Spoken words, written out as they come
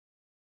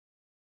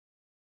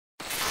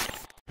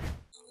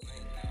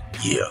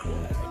Yeah,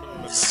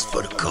 this is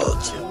for the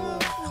culture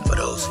and for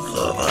those who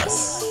love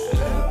us.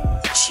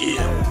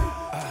 ThaChill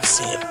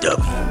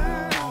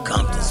CMW,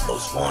 Compton's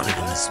most wanted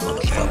in this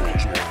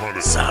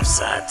motherfucker. South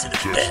side to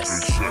the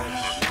best,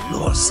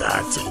 north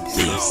side to the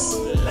beast.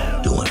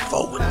 Doing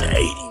folk with the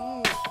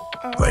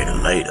 80. Greater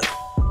later,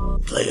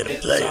 player to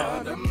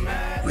player.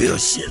 Real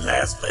shit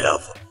lasts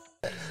forever.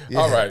 Yeah.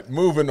 All right,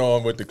 moving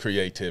on with the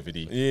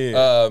creativity.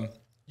 Yeah.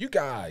 You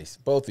guys,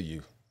 both of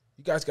you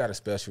guys got a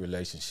special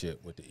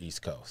relationship with the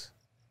East Coast.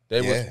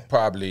 They was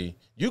probably,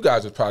 you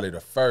guys was probably the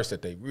first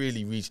that they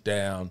really reached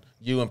down.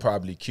 You and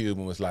probably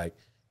Cuban was like,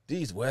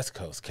 these West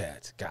Coast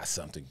cats got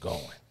something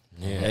going.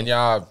 Yeah. And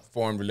y'all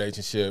formed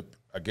relationship,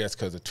 I guess,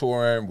 because of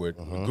touring with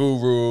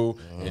Guru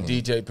and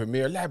DJ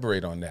Premier.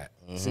 Elaborate on that.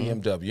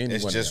 CMW.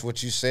 It's just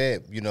what you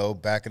said, you know,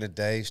 back in the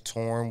days,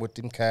 touring with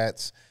them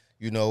cats,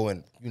 you know,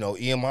 and, you know,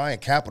 EMI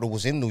and Capital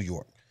was in New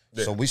York.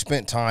 Yeah. So we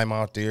spent time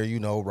out there, you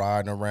know,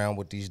 riding around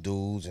with these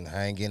dudes and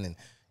hanging and,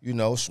 you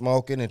know,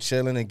 smoking and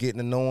chilling and getting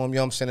to know them, you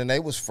know what I'm saying? And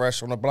they was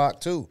fresh on the block,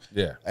 too.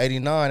 Yeah.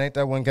 89, ain't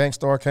that when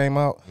Gangstar came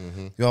out? You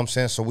know what I'm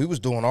saying? So we was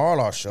doing all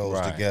our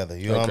shows together,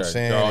 you know what I'm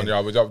saying?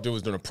 Y'all was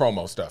doing the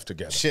promo stuff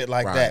together. Shit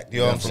like that, you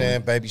know what I'm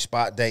saying? Baby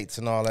spot dates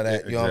and all of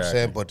that, you know what I'm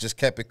saying? But just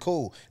kept it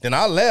cool. Then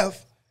I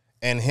left,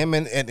 and him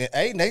and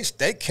Eiht,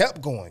 they kept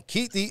going.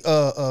 Keithy,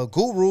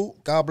 Guru,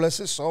 God bless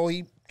his soul,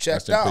 he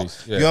checked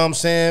out. You know what I'm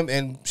saying?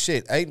 And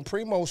shit, Eiht and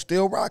Primo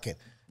still rocking.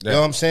 You know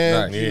what I'm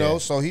saying? You know,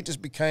 so he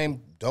just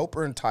became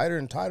doper and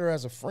tighter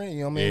as a friend.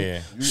 You know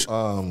what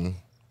I mean?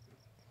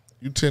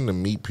 You tend to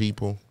meet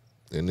people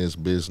in this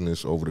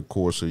business over the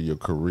course of your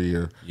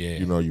career. Yeah.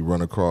 You know, you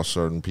run across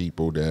certain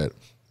people that,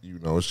 you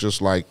know, it's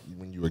just like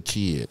when you're a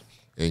kid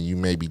and you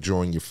maybe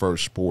join your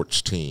first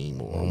sports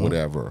team or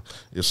whatever.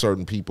 There's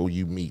certain people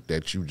you meet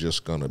that you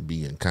just gonna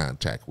be in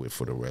contact with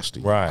for the rest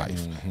of your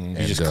life. You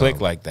just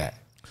click like that.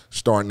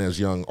 Starting as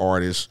young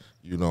artists,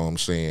 you know what I'm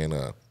saying,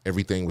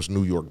 everything was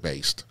New York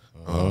based.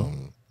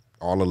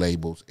 All the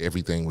labels,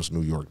 everything was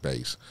New York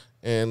based.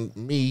 And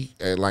me,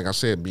 like I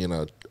said, being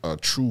a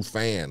true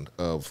fan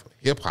of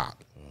hip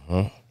hop,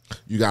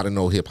 you got to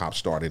know hip hop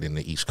started in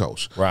the East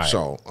Coast. Right.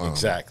 So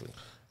exactly.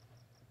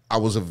 I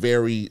was a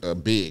very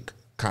big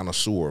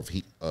connoisseur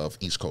of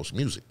East Coast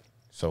music.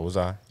 So was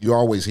I. You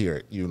always hear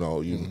it, you know.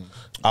 We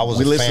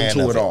listen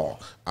to it all.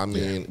 I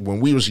mean, when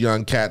we was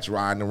young cats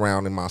riding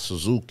around in my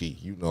Suzuki,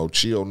 you know,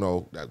 Chill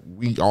know that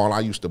all I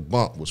used to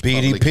bump was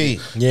BDP,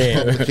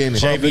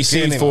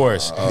 JVC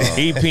Force,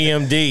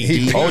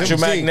 EPMD,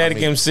 Ultramagnetic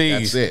MCs.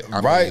 That's it.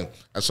 I mean,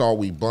 that's all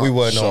we bumped. We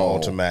wasn't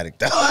on Ultramatic.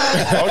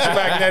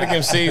 Ultramagnetic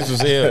MCs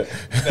was ill.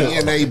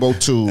 Being able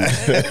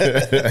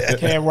to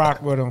can't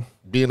rock with them.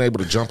 Being able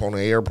to jump on an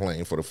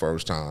airplane for the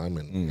first time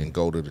and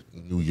go to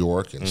New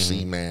York and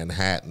see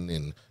Manhattan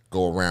and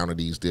go around to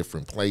these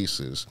different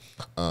places,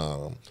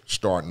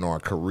 starting our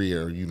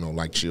career, you know,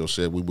 like Chill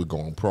said, we would go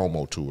on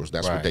promo tours.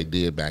 That's what they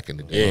did back in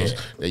the days.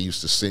 They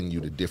used to send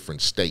you to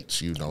different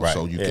states, you know,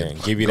 so you can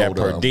give you that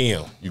per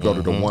diem. You go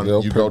to the one,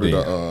 you go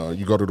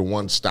to the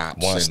one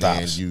stops,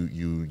 then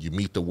you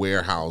meet the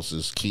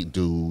warehouses, key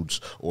dudes,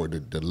 or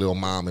the little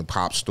mom and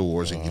pop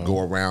stores, and you go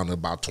around to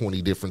about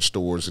 20 different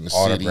stores in the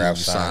city, and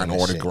you sign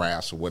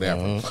autographs or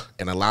whatever.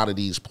 And a lot of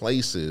these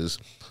places,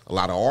 a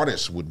lot of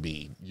artists would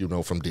be, you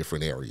know, from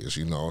different areas,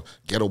 you know.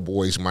 Ghetto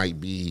Boys might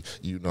be,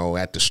 you know,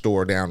 at the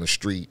store down the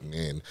street,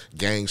 and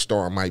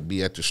Gangstar might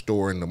be at the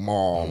store in the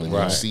mall, and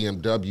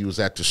CMW is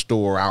at the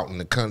store out in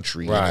the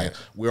country. And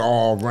we're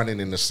all running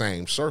in the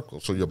same circle.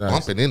 So you're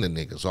bumping into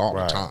niggas all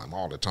the time.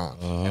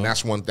 And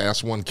that's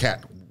one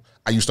cat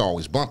I used to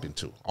always bump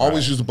into.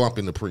 Always used to bump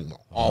into Primo.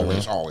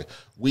 Always.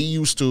 We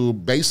used to,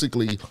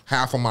 basically,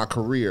 half of my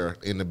career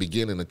in the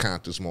beginning of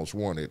Compton's Most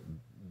Wanted,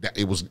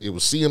 it was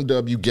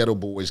CMW, Ghetto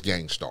Boys,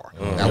 Gangstar.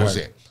 That was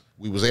it.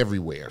 We was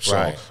everywhere.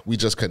 So we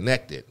just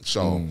connected.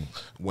 So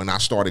when I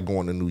started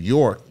going to New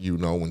York, you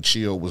know, when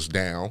Chill was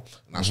down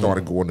and I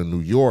started going to New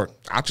York,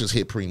 I just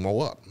hit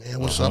Primo up. Man,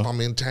 what's up? I'm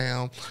in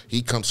town.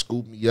 He come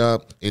scoop me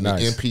up in the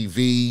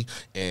MPV,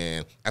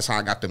 and that's how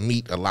I got to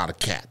meet a lot of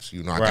cats.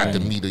 You know, I got to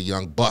meet a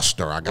young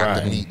Buster. I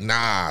got to meet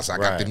Nas. I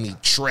got to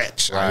meet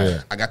Tretch.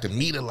 I got to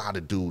meet a lot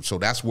of dudes. So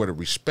that's where the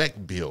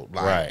respect built.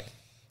 Like,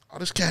 oh,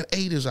 this cat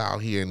Eiht is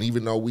out here. And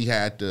even though we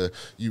had the,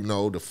 you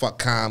know, the fuck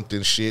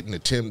Compton shit and the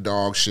Tim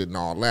Dog shit and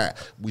all that,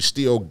 we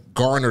still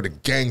garnered a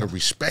gang of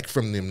respect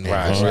from them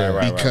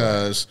niggas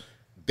because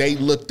they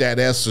looked at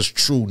us as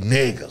true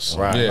niggas.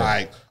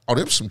 Like, oh,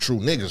 them some true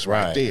niggas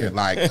right there.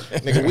 Like,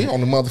 nigga, we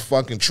on the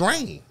motherfucking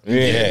train. You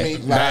get me?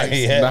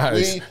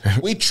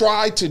 Like, we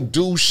tried to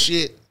do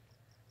shit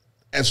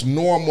as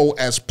normal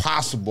as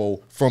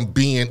possible from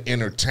being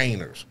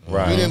entertainers. We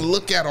didn't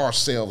look at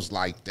ourselves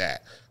like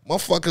that.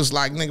 Motherfuckers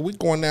like, nigga, we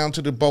going down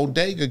to the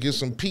bodega, get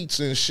some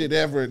pizza and shit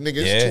ever. Nigga,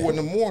 it's 2 in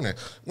the morning.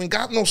 We ain't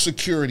got no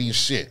security and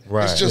shit.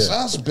 It's just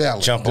us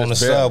belling. Jump on the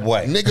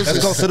subway. Niggas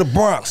Let's go to the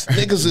Bronx.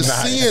 Niggas is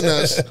seeing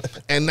us,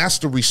 and that's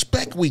the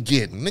respect we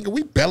getting. Nigga,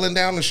 we belling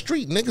down the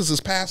street. Niggas is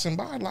passing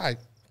by like,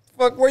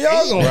 fuck, where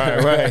y'all going?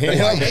 Right.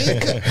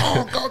 Like,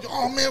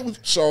 oh, man.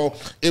 So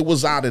it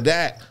was out of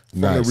that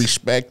from the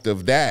respect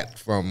of that.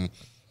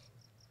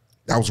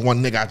 That was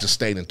one nigga I just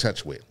stayed in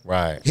touch with.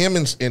 Right. Him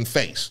and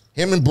Face.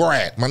 Him and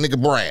Brad, my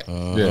nigga Brad.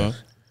 Yeah.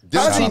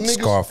 How's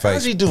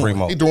he doing?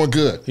 Primo. He doing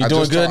good. He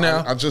doing good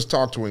now? I just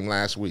talked to him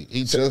last week.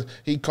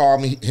 He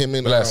called me. Him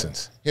and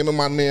him and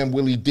my man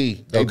Willie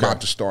D. They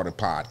about to start a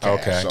podcast.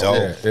 Okay.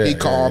 So he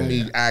called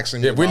me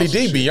asking. Yeah, Willie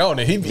D be on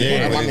it. He be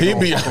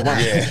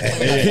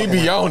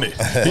on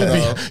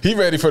it. He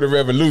ready for the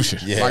revolution.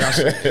 Yeah. Like I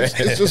said,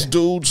 it's just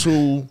dudes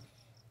who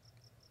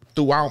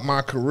throughout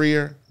my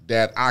career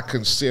that I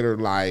consider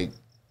like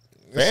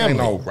this ain't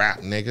no rap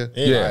nigga.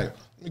 Yeah. Like,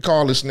 let me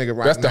call this nigga right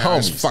now. That's the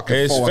homies. It's fucking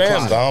It's 4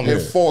 family. o'clock.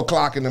 It's 4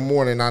 o'clock in the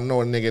morning. I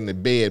know a nigga in the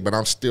bed, but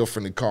I'm still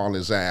finna call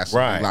his ass.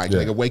 Right. Like,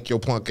 nigga, wake your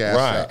punk ass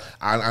up.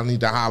 I need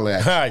to holler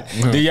at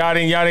you. Right. Y'all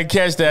didn't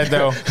catch that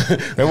though.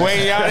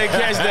 Wait, y'all didn't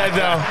catch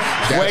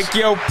that though. Wake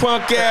your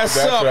punk ass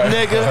up,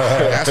 nigga.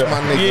 That's my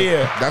nigga.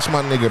 Yeah. That's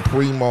my nigga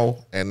Primo,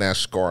 and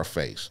that's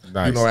Scarface.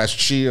 Nice. You know, that's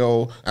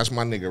Chill. That's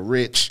my nigga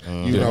Rich.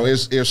 You know,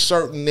 there's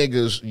certain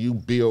niggas you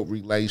build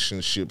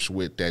relationships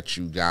with that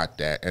you got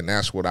that, and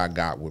that's what I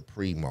got with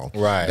Primo.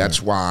 Right.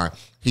 That's why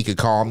he could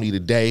call me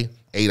today.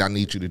 Eiht, I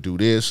need you to do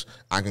this.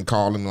 I can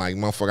call him like,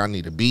 motherfucker, I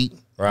need a beat.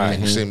 Right.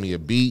 And he send me a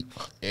beat.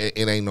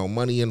 It ain't no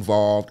money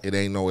involved. It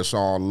ain't no, it's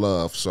all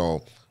love.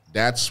 So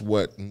that's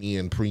what me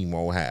and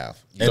Primo have.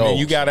 And then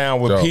you got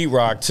down with Pete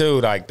Rock too.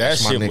 Like that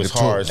That's my shit nigga was too.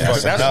 hard as fuck.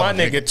 That's my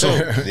nigga too.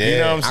 You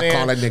know what I'm saying? I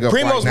call that nigga up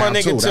Primo's right my now,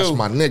 nigga too. too. That's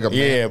my nigga, man.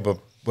 Yeah,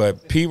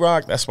 but Pete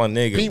Rock, that's my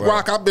nigga. Pete bro.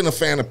 Rock, I've been a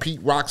fan of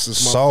Pete Rock since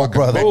Soul motherfucking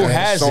Brother. Who Mecca and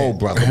hasn't? Soul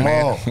Brother, Come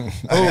man. on.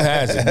 Who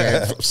has it,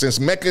 man? Since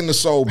Mecca and the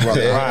Soul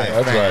Brother. Right,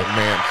 I'm a that's fan, right.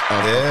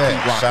 man. Yeah.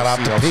 Pete Rock Shout out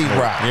and to CL Pete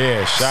Smoke. Rock.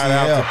 Yeah, shout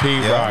out to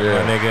Pete Rock,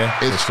 my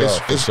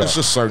nigga. It's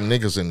just certain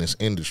niggas in this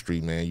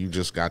industry, man. You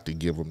just got to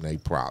give them their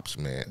props,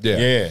 man.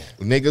 Yeah.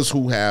 Niggas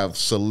who have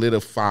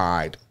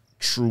solidified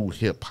true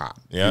hip hop.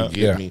 Yeah. You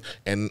get me?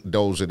 And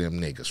those are them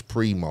niggas.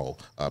 Primo,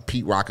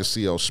 Pete Rock and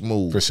CL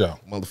Smooth. For sure.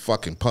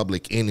 Motherfucking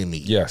Public Enemy.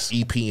 Yes.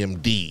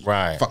 EPMD.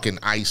 Right. Fucking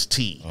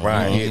Ice-T.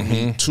 Right. You get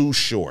me? Too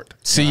Short.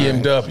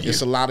 CMW.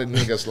 It's a lot of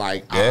niggas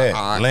like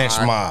Lynch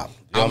Mob.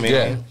 You know what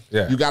I mean?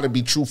 Yeah. You got to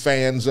be true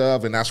fans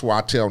of, and that's why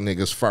I tell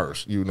niggas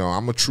first. You know,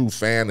 I'm a true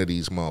fan of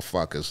these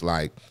motherfuckers.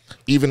 Like,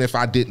 even if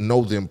I didn't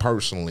know them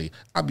personally,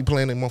 I'd be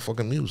playing their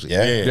motherfucking music.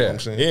 Yeah. You know what I'm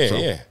saying? Yeah, So,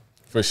 yeah.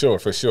 For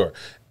sure.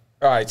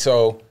 All right,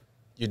 so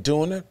you're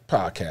doing a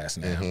podcast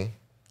now.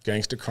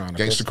 Gangsta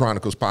Chronicles. Gangsta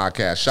Chronicles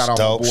podcast. Shout out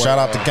Dope. my boy. Shout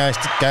out to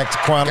Gangsta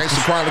Chronicles.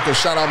 Gangsta Chronicles.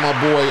 Shout out my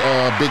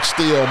boy Big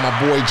Steel, my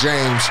boy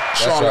James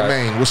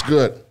Charlemagne. right. What's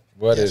good?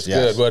 What is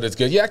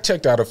good? Yeah, I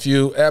checked out a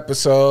few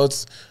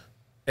episodes,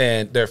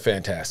 and they're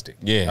fantastic.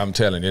 Yeah. I'm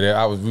telling you.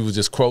 We was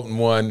just quoting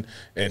one,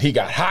 and he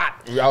got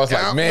hot. I was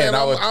like, man,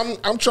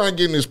 I'm trying to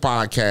get in this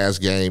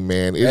podcast game,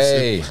 man.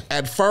 Hey.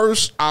 At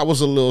first, I was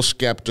a little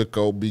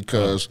skeptical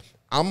because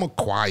I'm a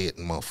quiet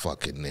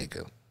motherfucking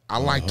nigga. I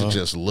like to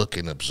just look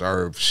and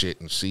observe shit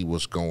and see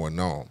what's going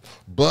on.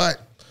 But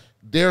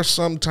there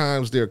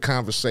are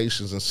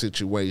conversations and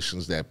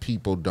situations that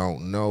people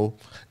don't know,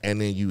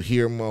 and then you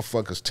hear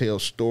motherfuckers tell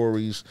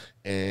stories,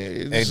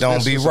 and It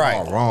don't be right.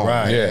 all wrong.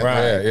 Right.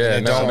 Yeah.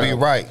 It don't be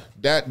right.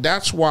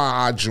 That's why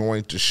I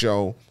joined the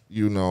show.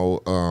 You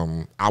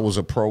know, I was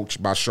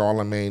approached by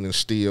Charlemagne and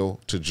Steele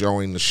to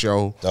join the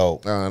show.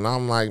 Dope. And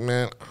I'm like,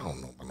 man, I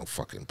don't know about no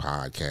fucking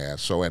podcast.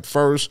 So at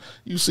first,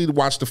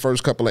 watch the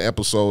first couple of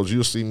episodes,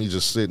 you'll see me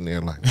just sitting there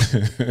like,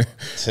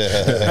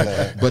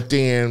 but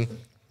then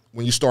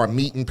when you start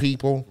meeting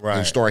people and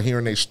you start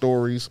hearing their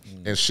stories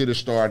and shit will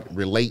start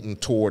relating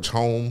towards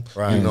home,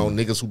 you know,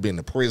 niggas who been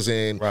to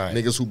prison,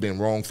 niggas who been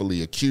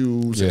wrongfully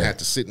accused and had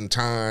to sit in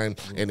time,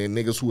 and then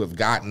niggas who have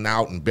gotten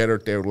out and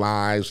bettered their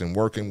lives and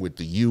working with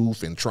the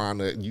youth and trying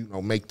to, you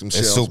know, make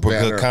themselves It's super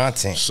better. good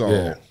content.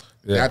 So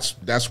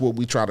that's what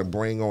we try to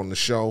bring on the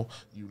show.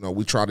 You know,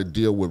 we try to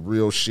deal with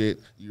real shit.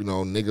 You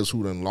know, niggas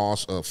who done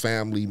lost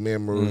family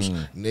members,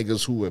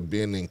 niggas who have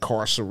been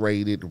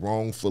incarcerated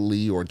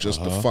wrongfully or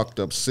just a fucked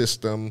up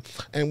system,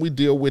 and we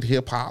deal with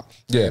hip hop.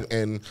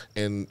 And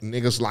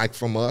niggas like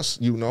from us,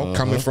 you know,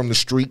 coming from the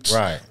streets,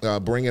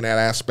 bringing that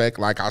aspect.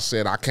 Like I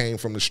said, I came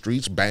from the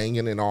streets,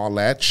 banging and all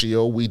that.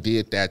 Chill, we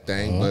did that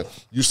thing.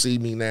 But you see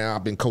me now.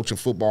 I've been coaching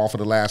football for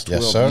the last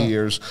 12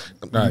 years.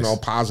 Nice. You know,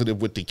 positive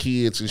with the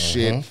kids and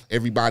shit.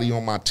 Everybody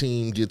on my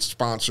team gets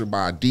sponsored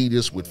by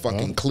Adidas with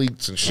fucking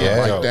cleats and shit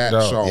like that.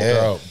 Dope.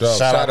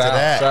 Shout out to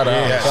that. Shout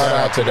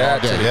out to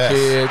that, to the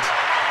kids.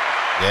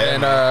 Yeah.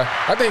 And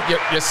I think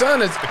your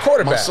son is a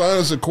quarterback. My son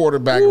is a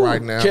quarterback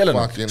right now. Killing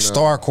fucking,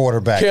 Star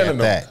quarterback killing at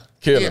that.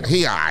 Killing him.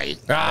 He all right.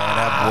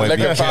 That boy look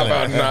be at killing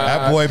Papa. it.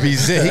 That boy be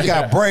he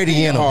got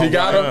Brady in him. He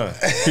got him.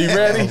 He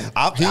ready?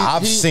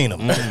 I've seen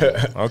him.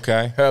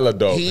 Okay. Hella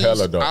dope.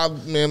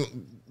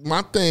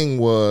 My thing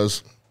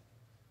was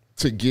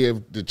to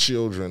give the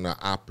children an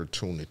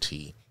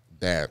opportunity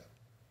that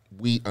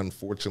we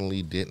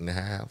unfortunately didn't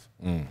have.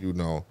 You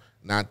know,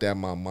 not that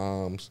my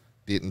moms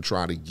didn't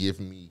try to give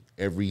me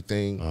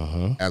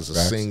everything as a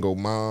single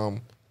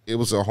mom. It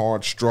was a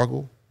hard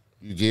struggle.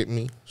 You get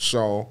me?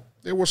 So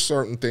there were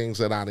certain things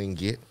that I didn't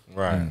get.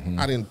 Right.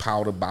 I didn't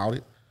pout about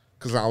it.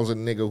 Because I was a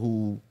nigga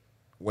who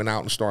went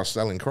out and started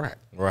selling crack.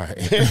 Right. I'm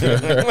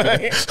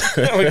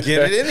gonna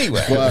get it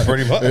anyway.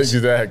 Pretty much.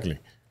 Exactly.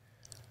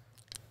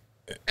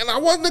 And I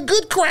wasn't a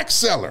good crack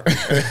seller. You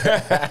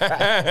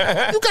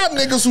got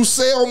niggas who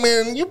sell,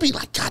 man, you be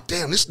like, God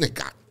damn, this nigga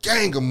got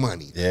gang of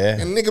money. Yeah.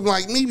 And nigga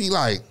like me be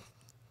like,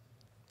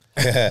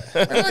 man,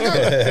 I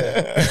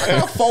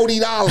got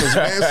 $40,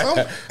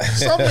 man.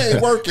 Something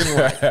ain't working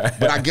right.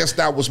 But I guess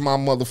that was my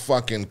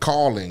motherfucking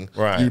calling.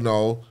 Right. You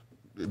know,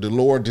 the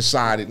Lord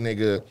decided,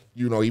 nigga,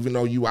 you know, even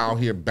though you out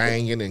here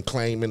banging and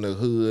claiming the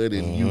hood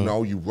and, you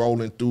know, you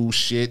rolling through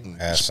shit and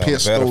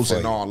pistols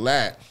and all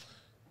that,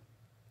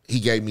 he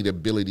gave me the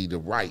ability to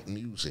write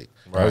music.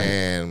 Right.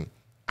 And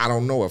I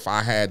don't know if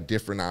I had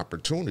different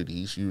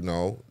opportunities, you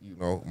know,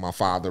 my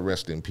father,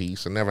 rest in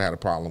peace. I never had a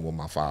problem with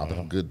my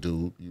father. Good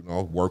dude, you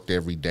know, worked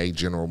every day,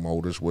 General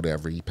Motors,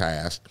 whatever, he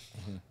passed.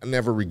 I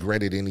never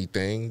regretted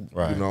anything,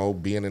 you know,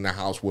 being in the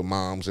house with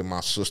moms and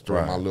my sister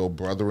and my little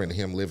brother and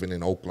him living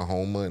in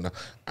Oklahoma. And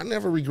I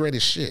never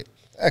regretted shit.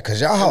 Yeah,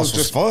 because your house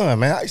was fun,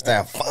 man. I used to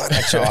have fun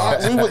at your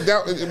house. I would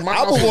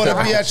want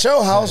to be at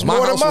your house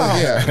more than my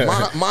house.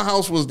 Yeah, my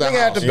house was the house.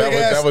 Had the big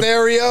ass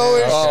stereo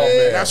and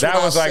shit.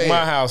 That was like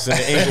my house in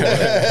the Inglewood.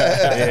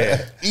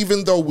 Yeah.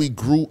 Even though we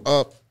grew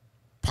up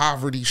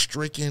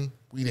poverty-stricken,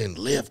 we didn't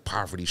live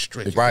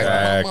poverty-stricken.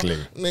 Right. Exactly.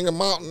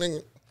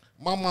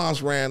 My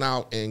mom's ran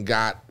out and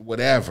got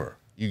whatever.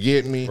 You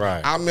get me?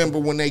 Right. I remember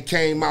when they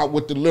came out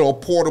with the little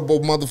portable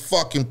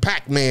motherfucking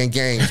Pac-Man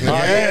games. Man.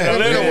 Yeah, the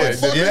little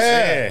ones.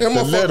 Yeah. Them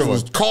motherfuckers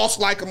was ones. cost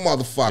like a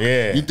motherfucker.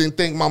 Yeah. You didn't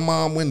think my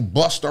mom went and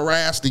bust her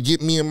ass to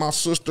get me and my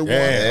sister one?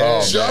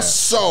 Oh,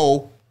 just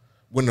so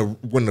when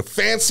the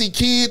fancy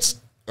kids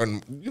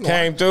and you know,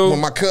 came through, when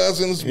my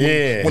cousins,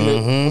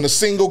 when the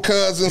single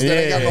cousins that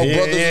ain't got no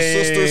brothers and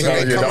sisters,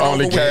 and they coming over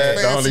with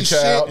the fancy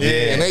shit,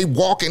 and they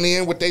walking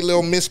in with their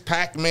little Miss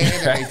Pac-Man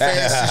and they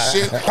fancy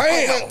shit,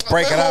 bam,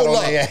 breaking out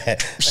on their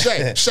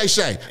Shay,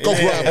 go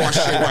grab my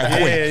shit right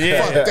quick.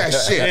 Fuck that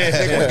shit.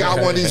 Nigga, we got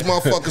one of these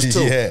motherfuckers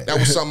too. That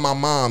was something my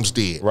moms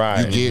did.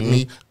 Right. You get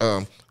me?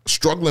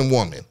 Struggling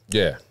woman.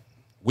 Yeah.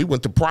 We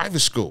went to private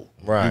school.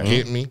 Right.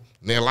 You get me?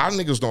 Now, a lot of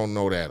niggas don't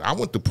know that. I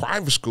went to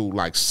private school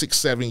like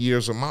 6-7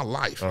 years of my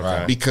life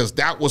because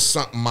that was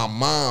something my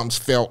moms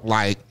felt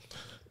like,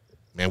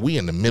 man, we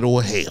in the middle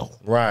of hell.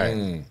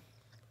 Right.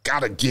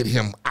 Gotta get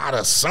him out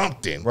of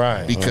something.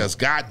 Right. Because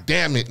God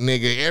damn it,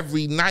 nigga,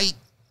 every night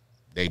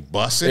they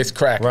busting. It's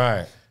cracking.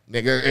 Right.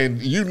 Nigga,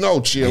 and you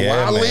know, chill,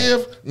 where I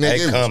live,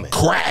 nigga, it's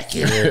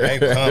cracking. They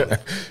coming.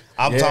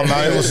 I'm talking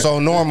about it was so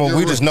normal.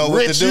 We just know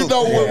what to do. You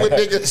know what,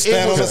 nigga,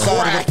 stand on the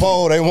side of the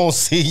pole, they won't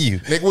see you.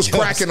 Nigga was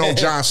cracking on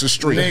Johnson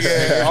Street.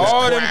 Nigga,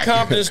 all them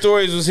Compton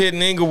stories was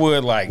hitting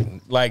Inglewood like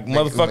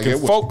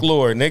motherfucking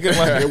folklore, nigga.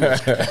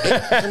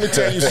 Let me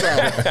tell you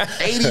something.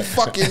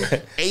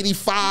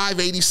 85,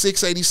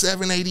 86,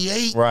 87,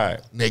 88. Right.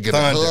 Nigga,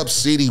 the Hub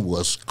City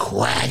was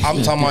cracking.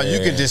 I'm talking about you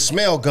could just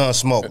smell gun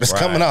smoke that's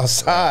coming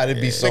outside.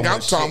 It'd be so nigga, much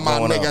I'm talking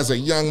about nigga on. as a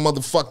young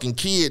motherfucking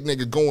kid,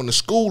 nigga going to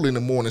school in the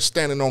morning,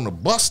 standing on the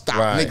bus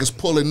stop, niggas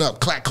pulling up,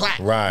 clack, clack.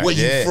 Right. Where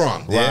you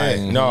from? Right.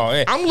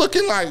 No. I'm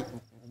looking like,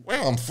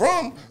 where I'm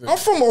from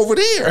over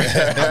there.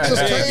 I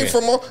just came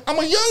from, I'm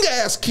a young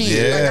ass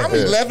kid. Like, I'm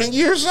 11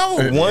 years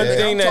old. One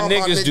thing that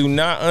niggas do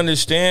not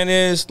understand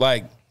is,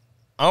 like,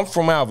 I'm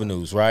from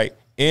Avenues, right?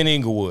 In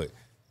Inglewood.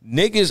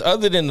 Niggas,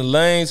 other than the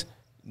lanes,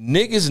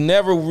 niggas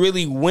never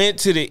really went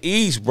to the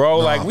east, bro.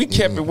 Like, we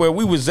kept it where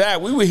we was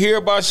at. We would hear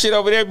about shit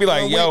over there, be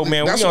like, yo,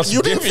 man, we on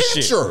some different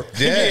shit.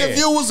 If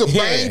you was a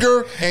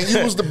banger and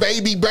you was the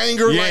baby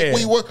banger like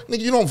we were,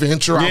 nigga, you don't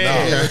venture out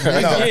there.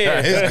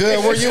 It's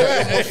good where you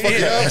at.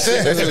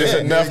 There's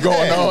enough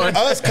going on.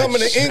 Us coming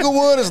to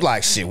Inglewood is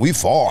like, shit, we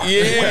far.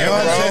 We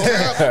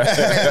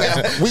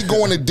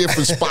going to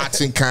different spots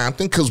in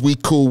Compton because we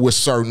cool with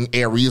certain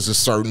areas or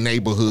certain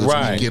neighborhoods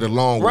we get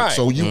along with.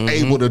 So you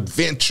able to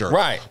venture.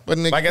 Right. But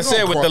nigga, like I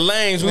said, with the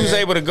lanes, we was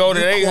able to go to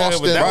their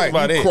hood, but that was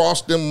about it. You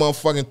cross them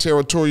motherfucking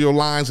territorial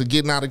lines of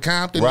getting out of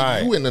Compton,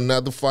 you in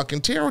another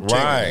fucking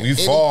territory. Right. We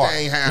far.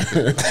 Anything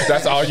happen.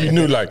 That's all you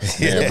knew, like,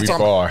 yeah, we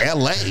far.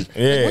 L.A.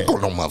 Yeah. We go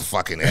to no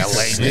motherfucking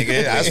L.A.,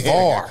 nigga. That's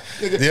far.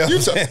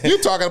 Nigga,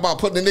 you talking about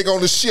putting a nigga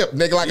on the ship,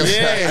 nigga, like a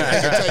slave,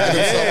 nigga, taking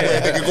him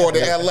somewhere, nigga, going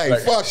to L.A. Like,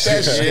 fuck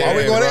that shit. Are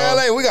we going to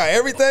L.A.? We got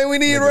everything we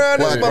need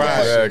around this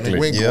motherfucker. Exactly.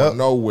 We ain't going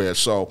nowhere.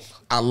 So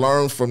I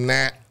learned from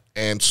that.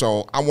 And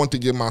so I want to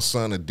give my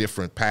son a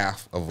different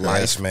path of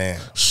life. Yes,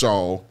 man.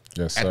 So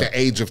at the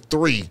age of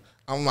 3,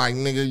 I'm like,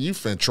 nigga, you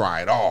finna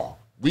try it all.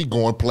 We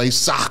going to play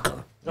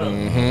soccer.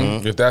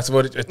 If that's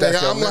what it, if that's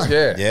Nigga, I'm like,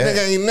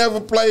 nigga ain't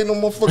never played no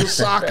motherfucking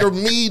soccer.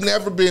 Me,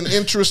 never been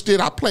interested.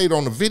 I played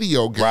on the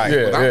video game.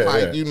 But I'm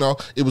like, you know,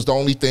 it was the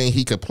only thing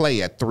he could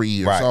play at 3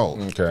 years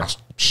old. I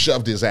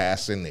shoved his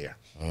ass in there.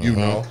 You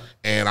know,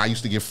 and I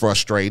used to get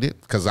frustrated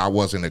because I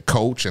wasn't a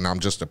coach and I'm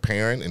just a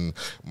parent. And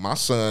my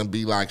son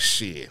be like,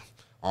 shit,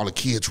 all the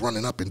kids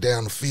running up and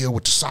down the field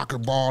with the soccer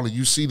ball, and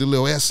you see the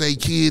little SA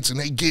kids and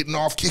they getting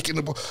off, kicking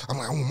the ball. I'm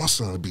like, I want my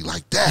son to be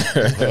like that.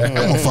 That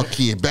motherfucker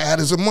kid bad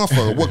as a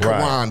motherfucker. What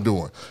Karan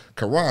doing?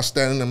 Karan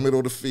standing in the middle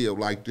of the field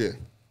like this.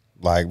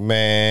 Like,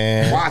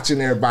 man.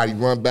 Watching everybody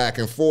run back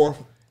and forth.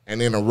 And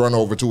then a run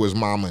over to his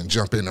mama and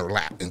jump in her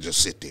lap and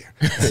just sit there.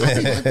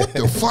 Like, what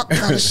the fuck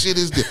kind of shit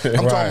is this?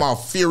 I'm talking about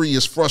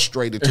furious,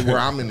 frustrated to where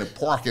I'm in the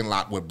parking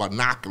lot with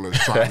binoculars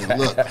trying to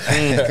look.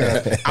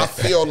 I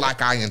feel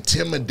like I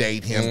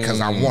intimidate him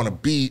because I want to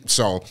be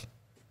so.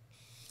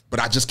 But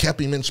I just kept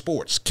him in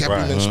sports,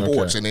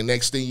 And the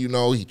next thing you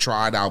know, he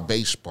tried out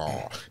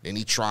baseball. Then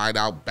he tried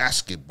out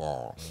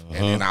basketball.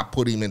 And then I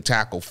put him in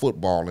tackle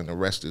football, and the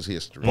rest is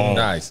history.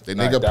 Nice. The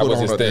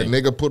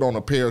nigga put on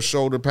a pair of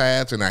shoulder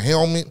pads and a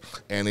helmet,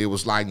 and it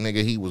was like,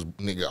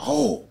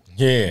 oh.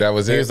 Yeah. That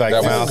was it. He was like,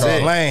 that was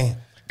it. Lane.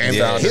 And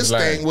his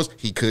thing was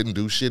he couldn't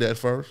do shit at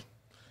first.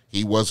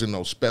 He wasn't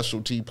no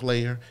specialty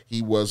player.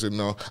 He wasn't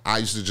no. I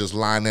used to just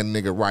line that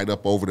nigga right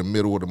up over the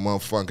middle of the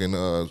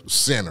motherfucking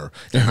center,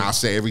 and I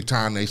say every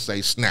time they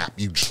say snap,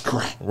 you just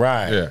crack.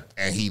 Right. Yeah.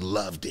 And he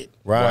loved it.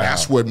 Right.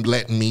 That's what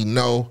letting me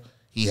know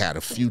he had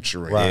a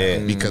future in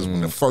it. Because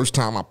when the first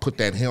time I put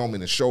that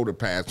helmet and shoulder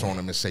pads on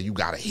him and say, you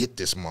got to hit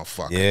this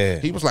motherfucker.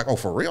 He was like, oh,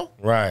 for real?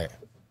 Right.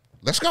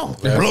 Let's go.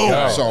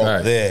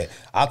 So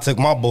I took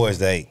my boys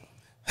to Eiht.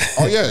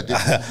 Oh yeah,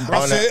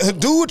 I said,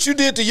 do what you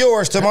did to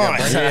yours to mine.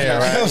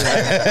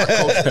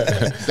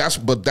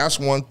 That's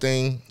one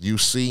thing you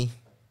see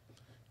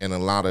in a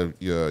lot of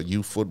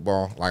youth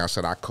football. Like I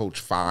said, I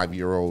coach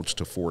 5-year-olds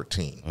to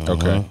 14.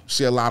 Okay,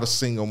 see a lot of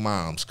single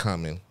moms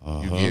coming.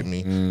 You get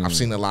me? I've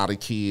seen a lot of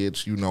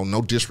kids. You know,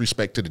 no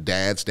disrespect to the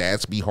dads.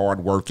 Dads be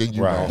hardworking.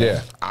 You know,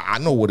 yeah. I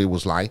know what it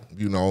was like.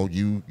 You know,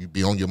 you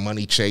be on your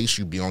money chase.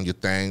 You be on your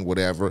thing,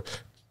 whatever.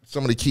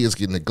 Some of the kids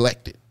get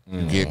neglected.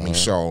 You get me?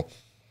 So.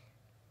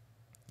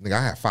 Nigga,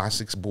 I have 5,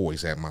 6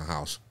 boys at my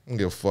house. I don't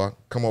give a fuck.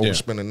 Come over,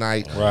 spend the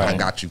night. I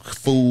got you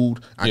food.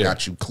 I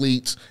got you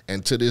cleats.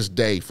 And to this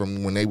day,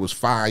 from when they was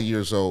 5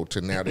 years old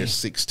to now they're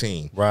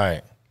 16.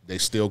 Right. They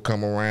still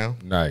come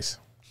around. Nice.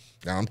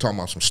 Now I'm talking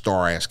about some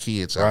star-ass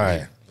kids out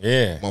there.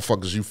 Yeah.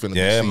 Motherfuckers you finna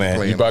be man.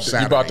 playing You about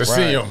to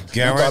see them.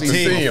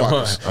 Guaranteed.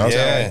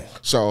 Yeah.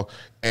 So,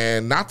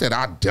 and not that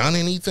I done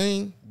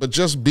anything, but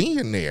just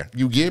being there.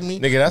 You get me?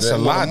 Nigga, that's a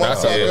lot.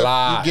 That's a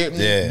lot. You get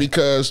me?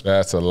 Because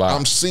that's a lot.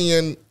 I'm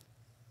seeing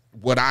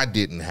what I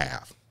didn't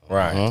have.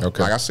 Right.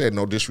 Okay. Like I said,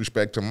 no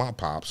disrespect to my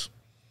pops.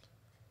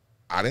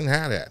 I didn't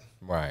have that.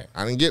 Right.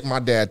 I didn't get my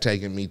dad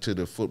taking me to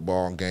the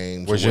football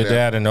games. Was your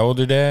dad an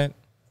older dad?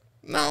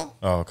 No.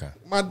 Oh, okay.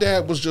 My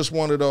dad was just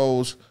one of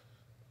those,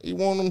 he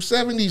one of them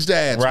 70s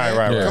dads, Right,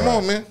 man. right. Come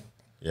on, man.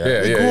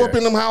 Yeah. He grew up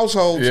in them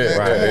households, man.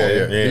 Right, Come on.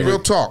 yeah. Real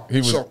talk. He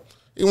was, so,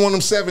 he one of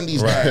them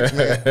 70s dads,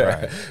 man.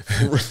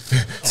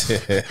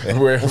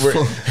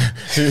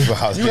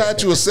 You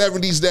had you a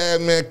 70s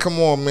dad, man. Come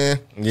on, man.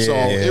 So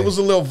it was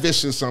a little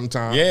vicious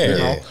sometimes. Yeah. You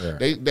know?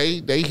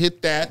 They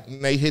hit that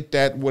and they hit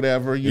that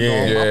whatever. You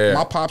know,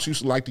 my pops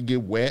used to like to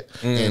get wet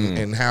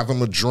and have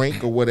him a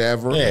drink or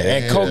whatever. Yeah,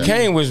 and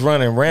cocaine was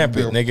running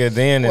rampant, nigga.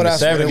 Then in the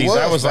 70s,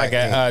 that was like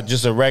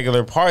just a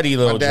regular party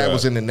little. My dad drug.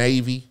 was in the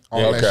Navy.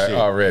 All that shit.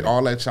 Already.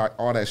 All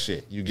that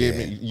shit. You get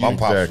me? My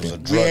pops was a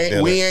drug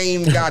dealer. We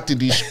ain't even got to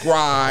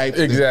describe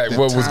exactly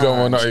what was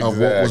going on. Exactly. Of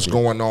what was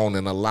going on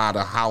in a lot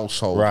of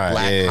households,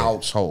 black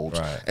households,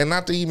 and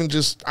not to even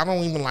just. I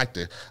don't even like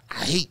to.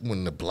 I hate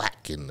when the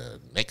black and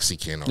the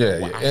Mexican.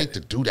 I hate to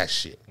do that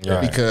shit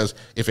because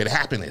if it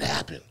happened, it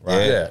happened.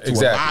 Right. Yeah, to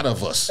a lot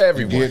of us.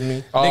 Everyone. You get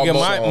me?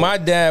 Nigga, my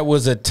dad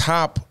was a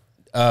top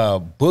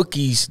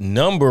bookies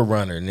number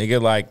runner, nigga.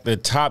 Like the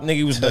top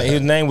nigga was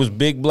his name was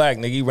Big Black,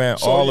 nigga. He ran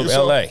all of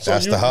LA.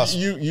 That's the hustle.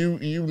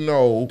 You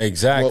know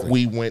exactly what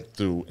we went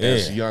through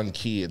as young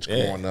kids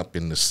growing up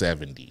in the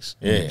 70s.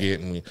 You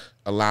get me?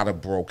 A lot of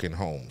broken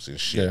homes and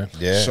shit.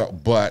 So,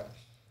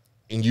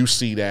 and you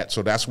see that,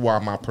 so that's why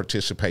my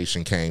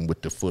participation came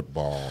with the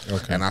football.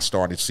 And I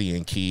started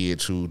seeing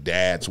kids who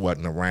dads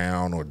wasn't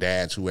around or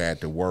dads who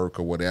had to work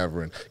or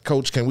whatever. And,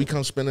 Coach, can we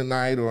come spend the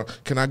night or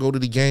can I go to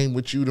the game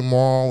with you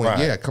tomorrow?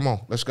 And yeah, come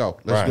on, let's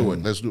go. Let's do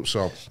it. Let's do it.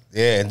 So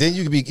and then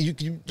you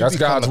that's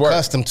become God's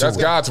accustomed work. to That's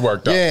it. God's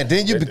work, though. Yeah,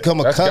 then you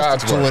become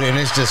accustomed to it and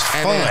it's just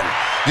fun.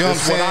 You know what I'm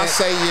saying? What I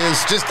say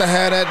is just to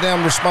have that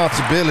damn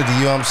responsibility,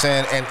 you know what I'm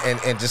saying,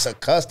 and just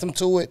accustomed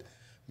to it.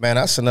 Man,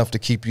 that's enough to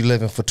keep you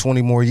living for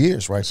 20 more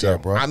years right there,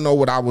 bro. I know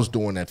what I was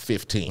doing at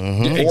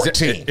 15,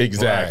 14.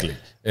 Exactly. Right.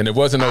 And it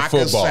wasn't no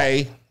football. I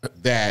can say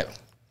that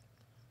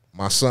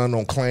my son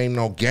don't claim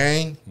no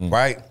gang,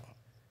 right?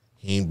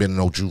 He ain't been in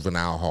no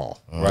juvenile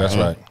hall. That's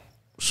right.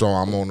 So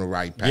I'm on the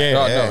right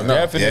path. No,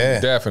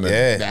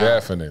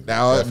 definitely.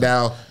 Now,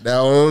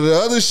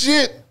 the other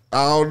shit,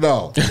 I don't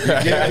know.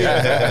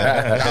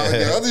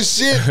 The other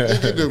shit,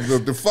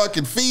 the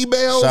fucking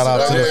females. Shout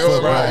out to the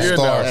football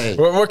stars. Hey,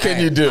 what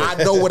can you do?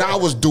 I know what I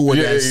was doing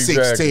at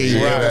 16. So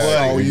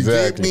you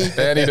get me?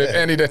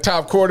 And he the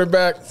top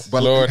quarterback.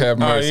 But Lord have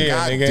mercy.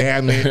 God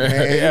damn it,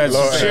 man.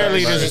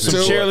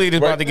 Some cheerleaders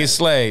about to get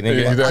slayed,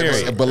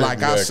 nigga. But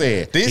like I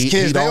said, these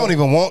kids, they don't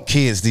even want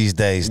kids these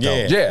days, though.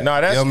 Yeah.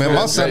 No, that's man,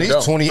 my son,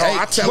 he's 28.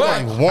 I tell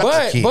him,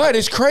 but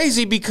it's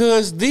crazy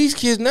because these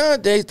kids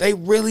nowadays, they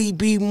really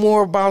be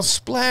more about house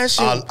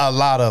splashing. A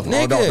lot of them.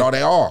 Nigga, no,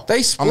 they are.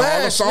 They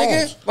splash,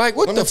 nigga. Like,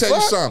 what the fuck? Let me tell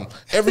you something.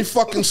 Every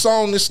fucking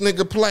song this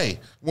nigga play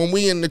when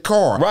we in the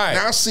car. Right.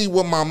 Now I see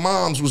what my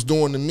mom's was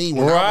doing to me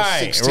when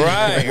I was 16.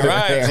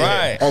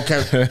 Right.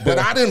 Okay. But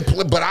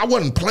I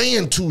wasn't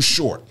playing Too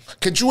Short.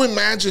 Could you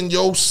imagine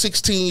your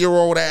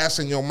 16-year-old ass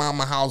in your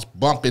mama house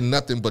bumping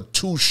nothing but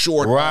Too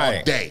Short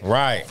all day?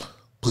 Right.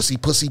 Pussy,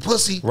 pussy,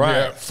 pussy. Right.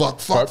 Yeah.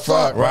 Fuck.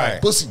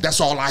 Right. Pussy. That's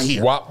all I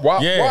hear. Wop. And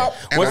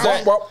What's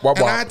that? And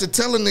I had to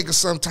tell a nigga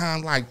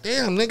sometime, like,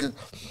 damn, nigga,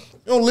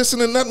 you don't listen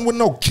to nothing with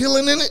no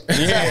killing in it?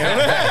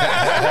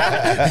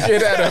 Yeah.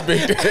 Get out of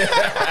it. Like,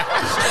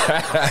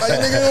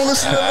 nigga, you don't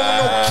listen to nothing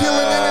with no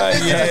killing in it,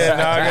 nigga?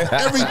 Yeah,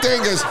 nigga.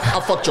 Everything is, I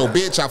fucked your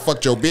bitch, I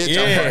fucked your bitch,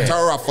 I fucked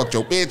her, I fucked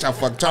your bitch, I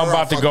fucked her. I'm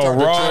about to go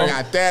raw. I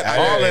got that.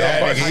 All of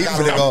that,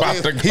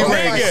 nigga. He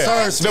ready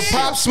to serve The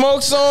Pop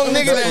Smoke song,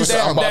 nigga.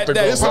 Listen,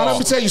 let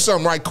me tell you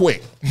something right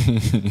quick.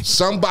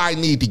 Somebody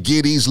need to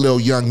give these little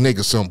young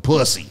niggas some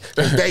pussy.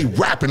 They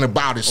rapping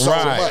about it so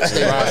much.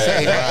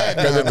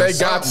 Because if they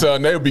got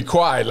some, they'll be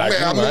quiet. Like,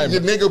 man, I mean,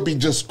 your nigga be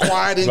just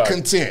quiet and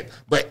content.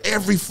 But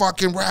every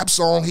fucking rap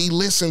song he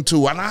listened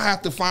to, and I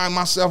have to find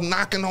myself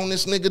knocking on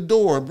this nigga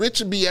door.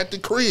 Richard be at the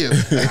crib.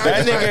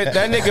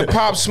 That nigga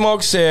Pop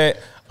Smoke said,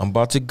 I'm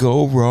about to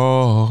go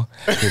raw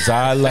because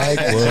I like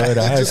what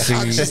I see.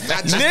 I just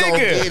nigga, don't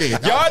get it.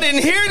 Y'all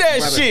didn't hear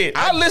that shit.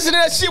 I listened to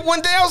that shit one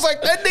day. I was like,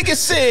 that nigga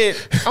said,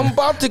 I'm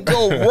about to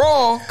go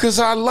raw because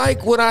I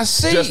like what I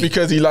see. Just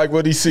because he like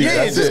what he see.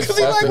 Yeah, That's just because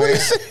he like what he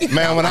see.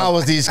 Man, when I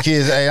was these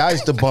kids, hey, I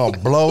used to bump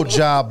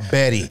Blowjob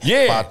Betty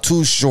by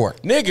Too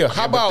Short. Nigga,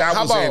 how about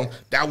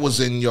that was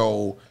in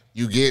your,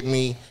 you get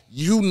me?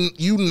 You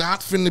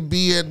not finna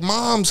be at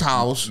mom's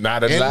house.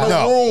 Not at in the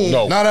room.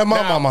 No. Not at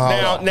my mama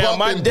house. Now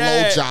my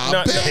dad.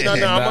 No.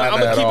 I'm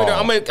gonna keep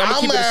it.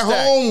 I'm at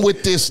home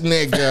with this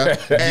nigga,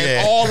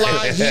 and all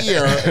I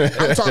hear,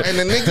 I'm talking, and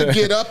the nigga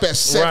get up at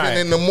 7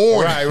 in the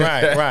morning.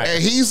 Right.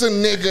 And he's a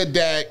nigga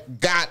that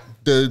got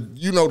the,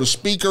 you know, the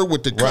speaker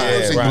with the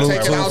colors and you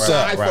take it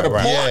outside for the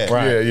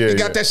park. He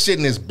got that shit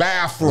in his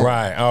bathroom.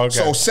 Right. Okay.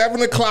 So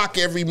 7 o'clock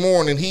every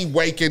morning, he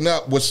waking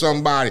up with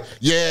somebody.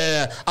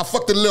 Yeah, I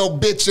fucked a little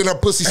bitch in her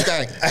pussy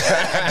stank.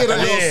 I did a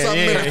little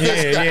something in her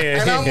pussy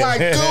stank. And I'm like,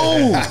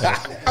 dude.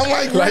 I'm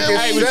like, really?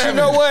 Hey, but you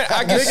know what?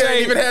 I can say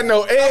ain't even had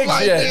no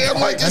eggs yet.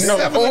 I'm like, it's no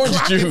 7 orange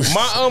o'clock. juice.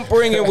 My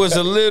upbringing was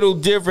a little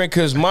different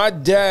because my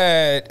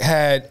dad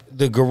had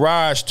the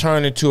garage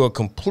turned into a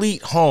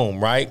complete home.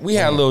 Right? We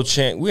had a little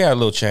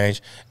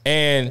change.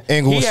 And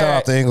Inglewood, shout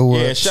out to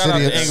Inglewood. Yeah, shout out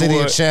to Inglewood. City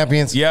of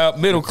Champions. Yeah,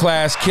 middle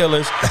class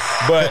killers.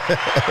 But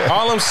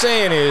all I'm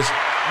saying is,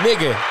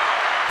 nigga,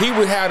 he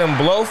would have them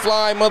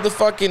blowfly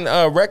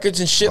motherfucking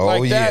records and shit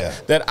like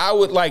that. That I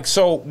would like.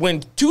 So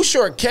when Too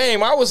Short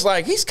came, I was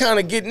like, he's kind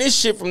of getting this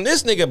shit from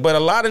this nigga. But a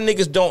lot of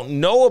niggas don't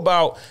know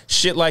about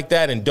shit like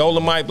that and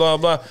Dolomite, blah,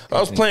 blah. I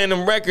was playing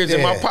them records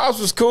and my pops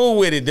was cool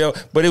with it, though.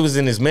 But it was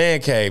in his man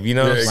cave, you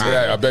know what I'm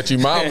saying? I bet you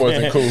mom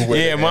wasn't cool with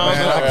it. Yeah, mom was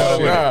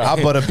I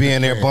better be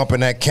in there bumping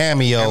that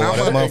cameo.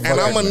 And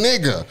I'm a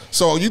nigga.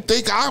 So you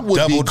think I would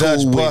Double be Dutch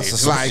cool plus with or it?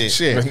 some Like,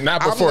 shit.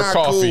 Not before I'm not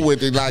coffee. cool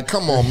with it. Like,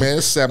 come on, man.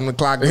 It's 7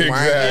 o'clock. I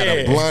ain't had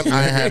a blunt.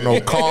 I ain't had no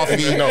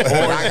coffee. No orange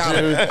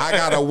I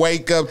gotta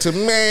wake up to,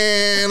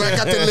 man, I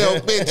got the little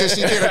bitch and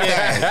she did a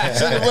thing.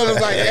 She was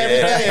like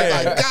every day.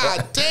 Like,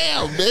 God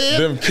damn,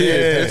 man. Them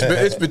kids,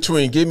 it's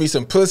between give me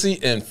some pussy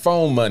and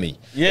phone money.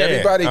 Yeah.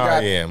 Everybody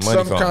got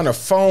some kind of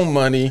phone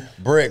money.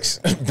 Bricks.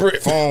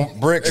 Phone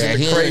bricks. It's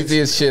the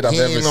craziest shit I've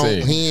ever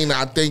seen.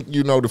 I think,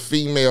 you know, the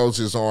females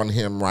is on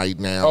him right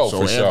now. Oh,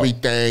 so for sure.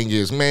 everything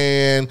is,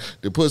 man,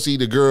 the pussy,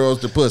 the girls,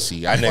 the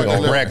pussy. I nigga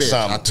gonna wreck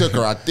something. I took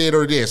her, I did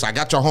her this. I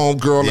got your home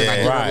girl and I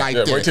did her like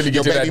this. Wait till you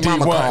get to that D1.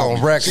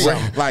 Gonna wreck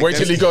something. Wait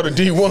till you go to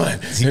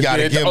D1. You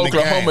gotta give him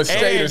Oklahoma the game.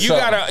 State or And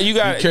something.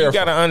 you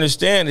gotta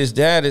understand his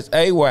dad is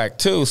AWAC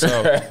too. So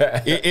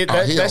he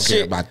don't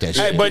care about that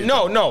shit. Hey, but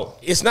no,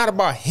 it's not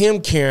about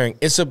him caring.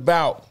 It's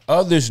about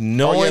others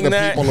knowing the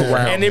that, people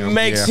around and it him,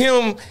 makes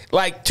him,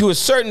 like, to a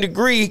certain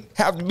degree,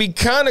 have to be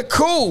kind of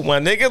cool, my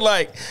nigga.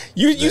 Like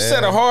you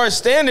set a hard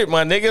standard,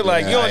 my nigga.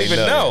 Like you don't even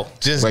know.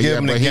 Just give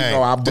him the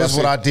game. That's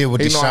what I did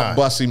with Deshaun. I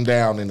bust him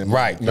down in the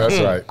right. That's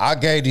right. I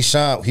gave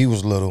Deshaun. He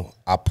was little.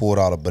 I pulled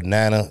out a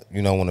banana.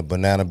 You know when a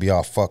banana be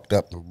all fucked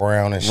up and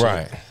brown and shit.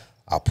 Right.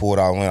 I pulled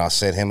out when I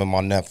set him and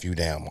my nephew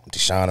down.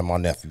 Deshaun and my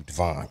nephew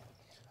Devon.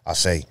 I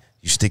say,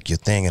 you stick your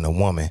thing in a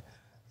woman,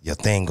 your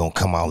thing gonna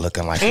come out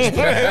looking like this. You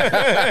know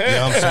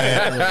what I'm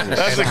saying?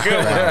 That's a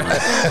good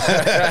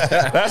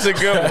one. That's a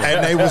good one.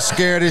 And they was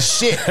scared as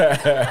shit.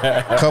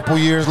 A couple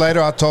years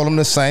later, I told them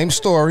the same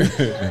story,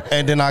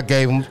 and then I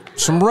gave them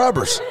some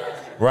rubbers.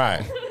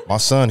 Right. My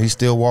son, he's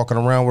still walking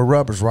around with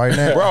rubbers right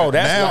now. Bro,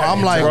 that's now like,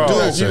 I'm like, bro,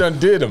 dude, you done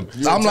did them.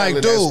 I'm like,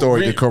 dude, that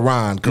story to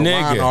Karan. Karan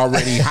Nigga.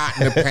 already hot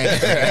in the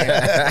paint,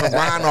 man.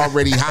 Karan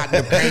already hot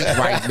in the paint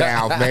right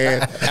now,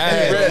 man.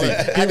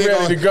 He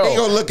ready to go. He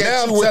gonna look at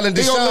Now you. I'm telling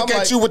He gonna Deshaun, look I'm at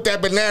like- you with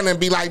that banana and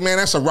be like, man,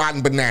 that's a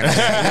rotten banana.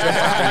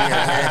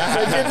 That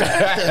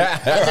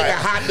nigga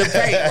hot in the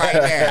paint right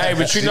now. Hey,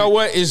 but you know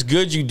what? It's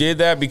good you did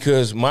that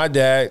because my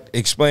dad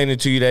explained it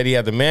to you that he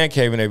had the man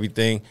cave and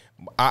everything.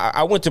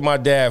 I went to my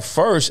dad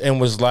first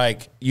and was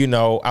like, you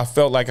know, I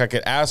felt like I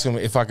could ask him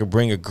if I could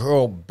bring a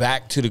girl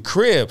back to the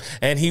crib.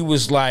 And he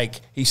was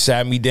like, he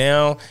sat me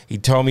down. He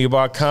told me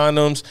about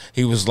condoms.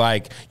 He was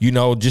like, you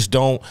know, just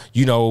don't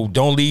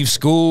leave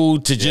school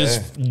to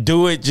just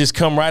do it. Just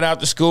come right out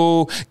to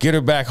school, get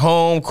her back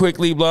home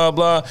quickly, blah,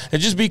 blah.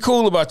 And just be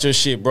cool about your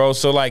shit, bro.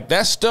 So, like,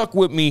 that stuck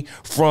with me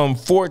from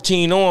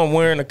 14 on,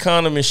 wearing a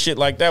condom and shit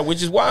like that,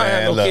 which is why I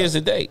have no kids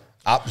to date.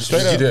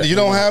 You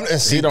don't have,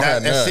 and see,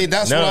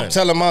 that's None. what I'm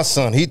telling my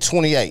son. He's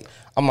 28.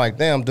 I'm like,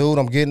 damn, dude,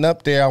 I'm getting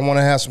up there. I want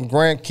to have some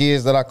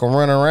grandkids that I can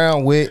run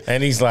around with.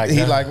 And he's like,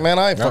 man,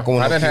 I ain't fucking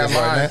with I no didn't have kids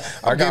right mine. now.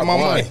 I'm getting my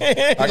money.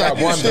 I got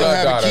one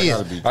blood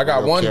daughter. I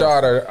got one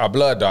daughter, a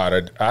blood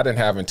daughter. I didn't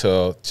have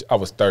until I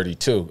was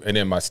 32, and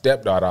then my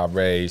stepdaughter I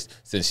raised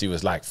since she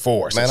was like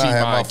 4. So Man, she I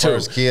had my mine too.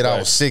 first kid. I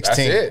was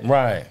 16. That's it.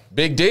 right.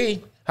 Big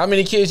D. How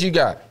many kids you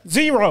got?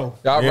 0. All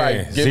Yeah,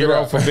 right, give it 0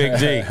 up for Big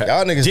D.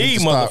 Y'all niggas D, need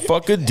to start,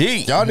 motherfucker, D.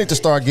 y'all need to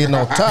start getting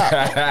on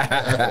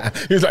top.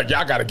 He's like,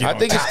 y'all gotta get. I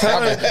think it's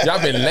time. Y'all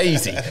been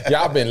lazy.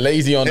 Y'all been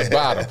lazy on the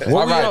bottom.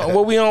 What All we right. on?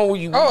 What we on? Oh, we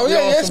yeah, on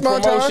yes, some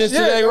montage. promotions Yeah,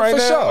 today, right for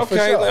now. sure, for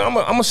Okay, sure. I'm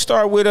gonna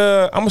start with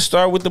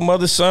the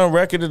mother son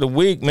record of the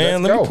week,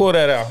 man. Let's Let me go. pull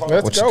that out.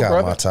 Let's What go, you got,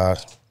 brother. my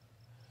Taj?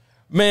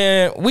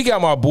 Man, we got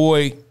my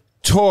boy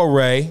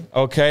Torre.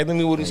 Okay, let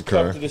me move this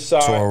cup to the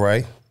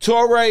side.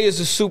 Torre is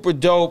a super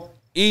dope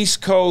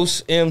East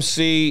Coast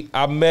MC.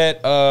 I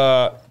met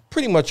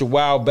pretty much a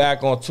while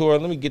back on tour.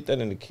 Let me get that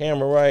in the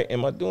camera right.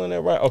 Am I doing that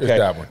right? Okay. It's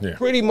that one, yeah.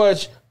 Pretty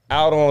much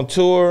out on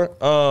tour.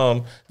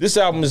 This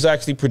album is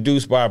actually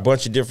produced by a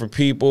bunch of different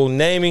people,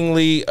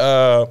 namely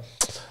Premier.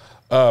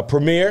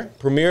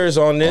 Premier is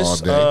on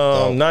this.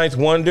 Ninth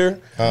Wonder.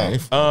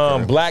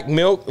 Black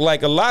Milk.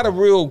 Like a lot of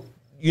real,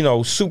 you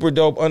know, super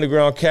dope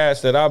underground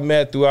cats that I've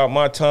met throughout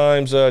my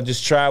times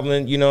just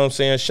traveling, you know what I'm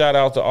saying? Shout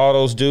out to all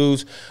those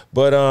dudes.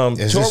 But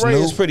Torre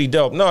is pretty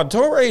dope. No,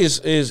 Torre is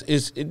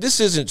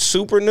this isn't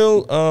super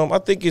new. I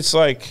think it's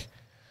like,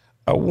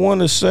 I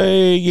want to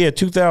say,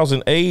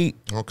 2018.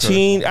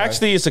 Okay.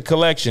 Actually, it's a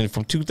collection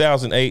from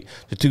 2008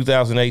 to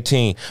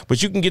 2018.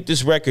 But you can get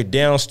this record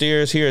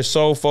downstairs here at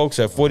Soul Folks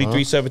at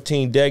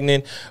 4317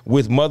 Degnan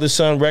with Mother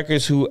Son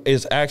Records, who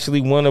is actually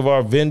one of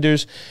our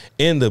vendors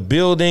in the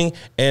building.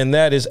 And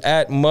that is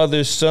at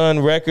Mother Son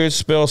Records,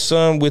 spell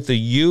son with a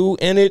U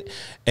in it.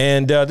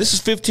 And this is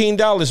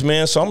 $15,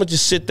 man. So I'm going to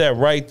just sit that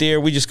right there.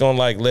 We just going to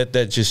like let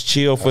that just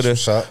chill for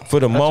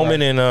the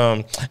moment.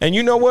 Right. And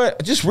you know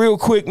what? Just real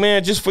quick,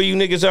 man, just for you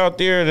niggas out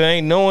there that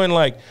ain't knowing,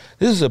 like,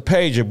 this is a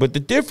pager, but the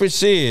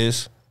difference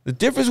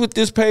with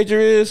this pager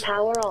is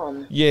power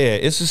on. Yeah,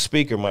 it's a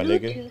speaker, my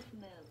nigga.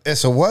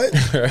 It's a what?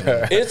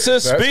 It's a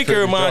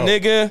speaker, my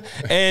nigga.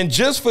 And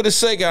just for the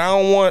sake of, I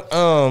don't want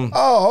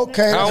oh,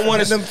 okay. I don't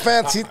want them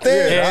fancy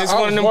things. Yeah, it's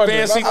one of them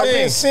fancy things. I've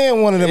been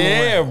seeing one of them.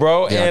 Yeah,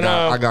 bro. Yeah, and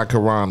I got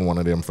Karan one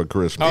of them for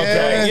Christmas.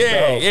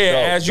 Okay,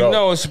 yeah. As you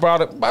know, it's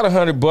about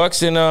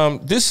 $100. And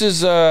this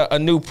is a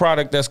new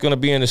product that's going to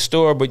be in the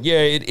store. But yeah,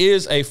 it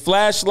is a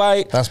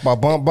flashlight. That's my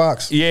bump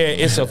box. Yeah,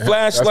 it's a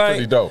flashlight. That's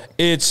pretty dope.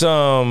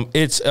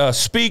 It's a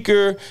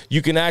speaker.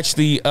 You can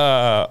actually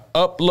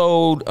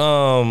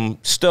upload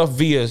stuff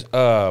via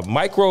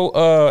micro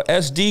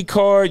SD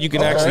card. You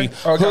can actually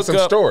hook some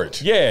up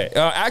storage. Yeah,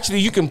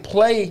 actually, you can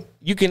play.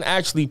 You can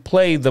actually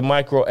play the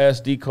micro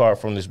SD card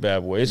from this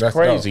bad boy. It's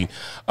crazy. You do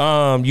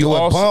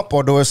it bump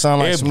or do it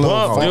sound like some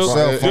bump, little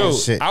cell phone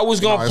shit? I was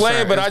gonna play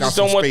it, but I just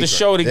don't want the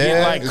show to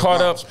get like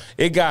caught up.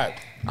 It got.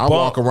 I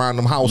walk around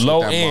them house low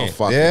with that end.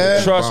 motherfucker.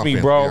 Yeah. Trust me,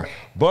 bro. Yeah.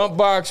 Bump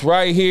box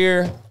right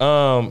here.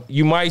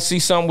 You might see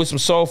something with some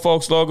Soul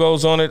Folks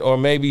logos on it, or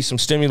maybe some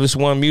Stimulus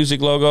One music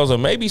logos, or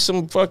maybe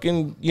some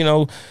fucking, you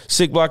know,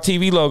 Sick Block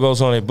TV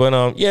logos on it. But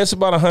yeah, it's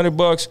about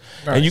 $100,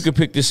 and you can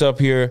pick this up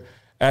here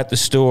at the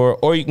store,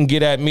 or you can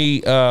get at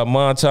me,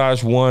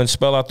 Montage One,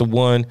 spell out the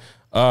one,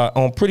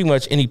 on pretty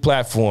much any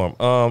platform.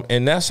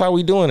 And that's how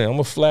we doing it. I'm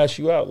gonna flash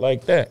you out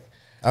like that.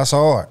 That's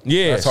hard.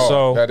 Yeah, That's hard.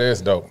 so That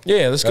is dope.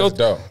 yeah, let's go.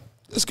 Dope.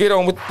 Let's get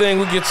on with the thing.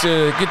 We get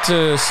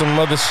to some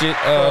other shit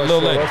a little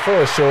later.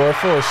 For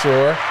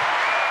sure.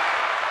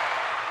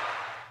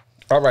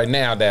 All right,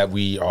 now that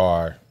we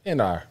are in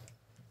our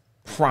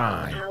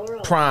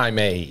prime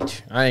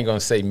age, I ain't gonna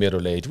say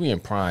middle age. We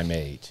in prime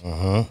age.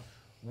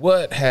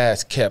 What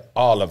has kept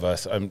all of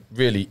us,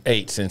 really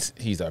Eiht, since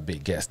he's our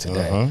big guest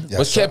today,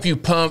 what's kept you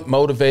pumped,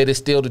 motivated,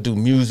 still to do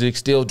music,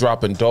 still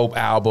dropping dope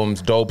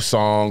albums, dope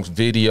songs,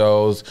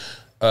 videos?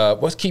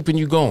 What's keeping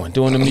you going,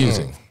 doing the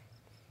music?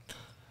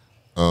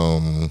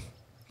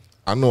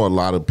 I know a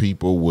lot of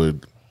people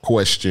would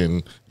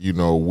question, you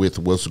know, with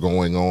what's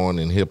going on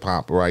in hip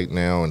hop right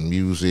now and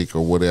music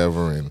or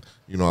whatever. And,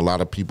 you know, a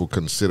lot of people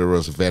consider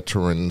us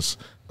veterans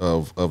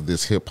of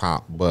this hip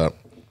hop, but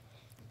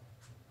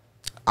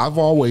I've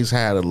always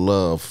had a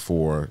love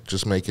for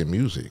just making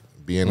music,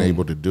 being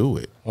able to do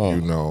it.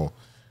 You know,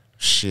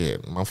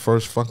 shit, my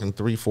first fucking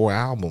 3-4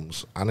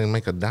 albums, I didn't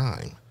make a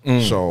dime.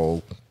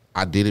 So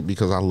I did it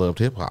because I loved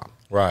hip hop.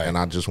 Right. And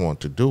I just want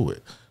to do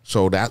it.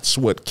 So that's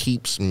what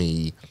keeps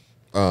me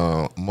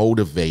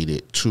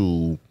motivated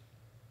to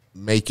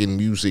making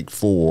music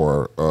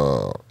for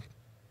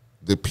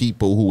the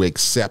people who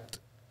accept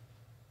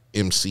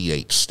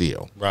MCH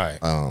still. Right.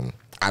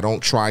 I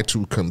don't try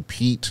to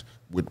compete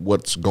with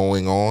what's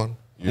going on.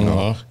 You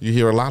know, you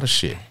hear a lot of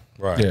shit.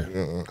 Right.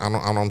 Yeah.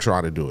 I don't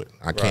try to do it.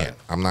 I can't.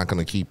 I'm not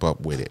going to keep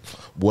up with it.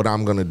 What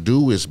I'm going to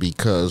do is,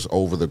 because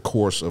over the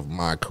course of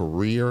my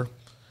career,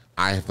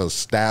 I have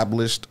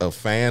established a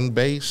fan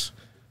base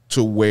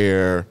to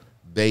where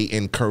they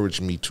encourage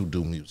me to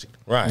do music.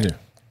 Right. Yeah.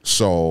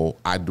 So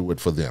I do it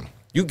for them.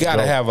 You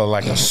gotta have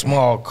a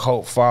small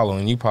cult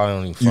following. You probably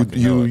don't even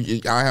fucking know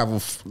it. I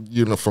have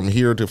from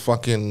here to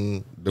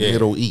fucking the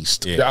Middle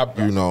East. Yeah.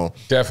 You know,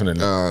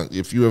 definitely.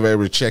 If you have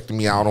ever checked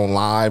me out on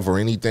live or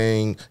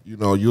anything, you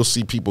know, you'll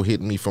see people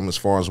hitting me from as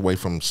far away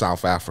from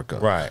South Africa.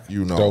 Right.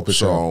 You know, dope.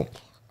 So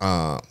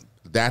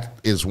that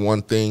is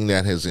one thing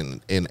that has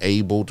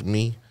enabled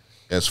me.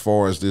 As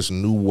far as this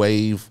new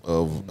wave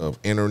of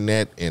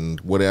internet and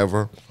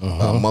whatever,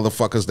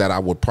 motherfuckers that I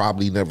would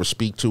probably never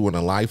speak to in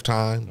a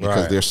lifetime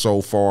because they're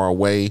so far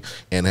away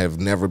and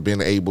have never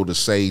been able to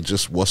say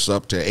just what's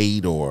up to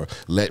Eiht or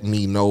let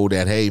me know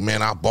that, hey,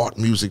 man, I bought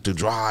music to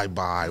drive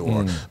by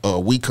or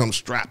We Come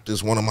Strapped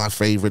is one of my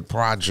favorite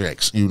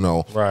projects, you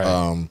know. Right.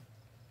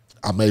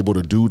 I'm able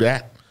to do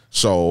that.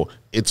 So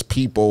it's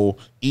people,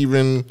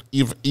 even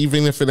if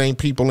it ain't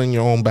people in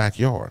your own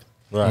backyard.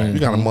 Right. You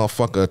got a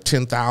motherfucker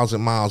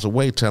 10,000 miles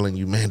away telling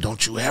you, man,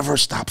 don't you ever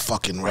stop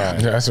fucking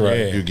rapping. That's right.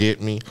 Yeah. You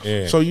get me?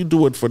 Yeah. So you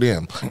do it for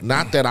them.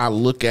 Not that I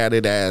look at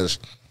it as,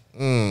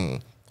 I'm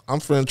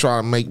finna try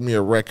to make me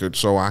a record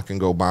so I can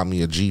go buy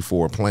me a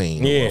G4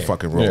 plane or a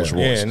fucking Rolls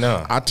Royce. Yeah,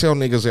 no. I tell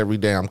niggas every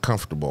day I'm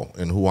comfortable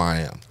in who I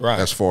am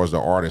as far as the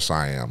artist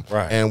I am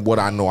and what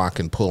I know I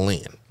can pull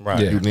in.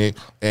 Right. Yeah.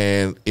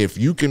 And if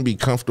you can be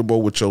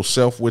comfortable with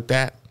yourself with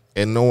that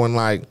and knowing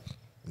like,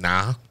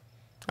 nah,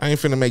 I ain't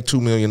finna make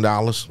 $2 million.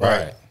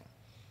 Right.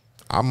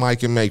 I might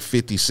can make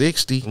 50,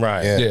 60.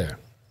 Right. Yeah.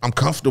 I'm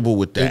comfortable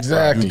with that.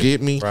 Exactly. You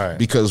get me? Right.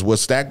 Because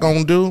what's that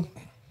gonna do?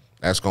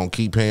 That's gonna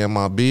keep paying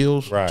my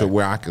bills to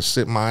where I can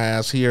sit my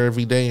ass here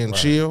every day and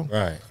chill.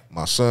 Right.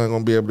 My son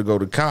gonna be able to go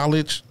to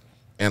college.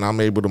 And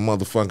I'm able to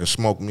motherfucking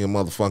smoke me a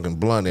motherfucking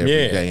blunt every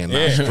day and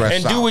not stress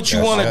and do what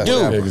you want to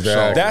do. Exactly.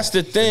 So that's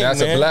the thing,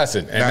 that's man. A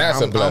blessing. And that's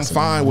a blessing.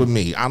 I'm fine with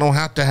me. I don't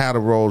have to have a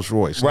Rolls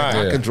Royce. Right.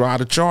 I can drive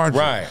the Charger.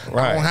 Right.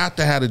 I don't have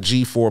to have a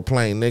G4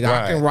 plane, nigga.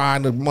 I can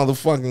ride the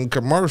motherfucking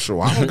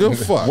commercial. I don't give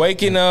a fuck.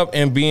 Waking up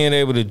and being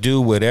able to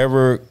do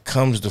whatever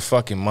comes to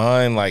fucking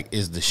mind, like,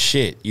 is the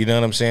shit. You know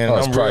what I'm saying?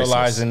 I'm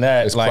realizing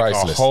that it's like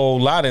priceless. A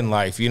whole lot in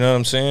life. You know what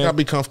I'm saying? You gotta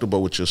be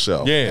comfortable with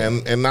yourself. Yeah.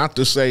 And not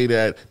to say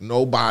that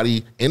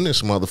nobody in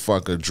this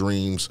motherfucker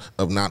dreams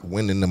of not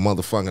winning the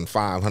motherfucking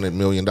 $500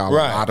 million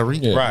lottery.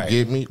 Yeah. You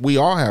get me? We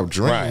all have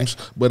dreams,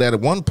 but at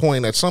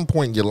some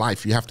point in your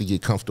life, you have to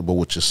get comfortable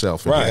with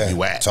yourself and where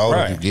you at.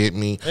 Totally. You get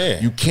me?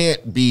 Yeah. You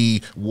can't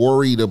be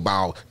worried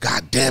about,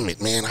 God damn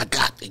it, man,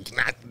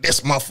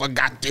 this motherfucker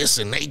got this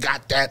and they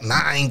got that and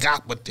I ain't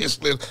got but this.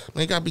 Man,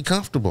 you gotta be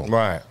comfortable.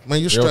 Right.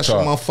 Man, you stress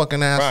your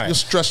motherfucking ass. Right. You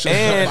stress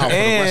yourself out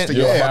for the rest of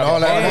your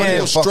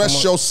life. You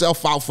stress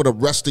yourself out for the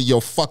rest of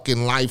your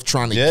fucking life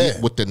trying to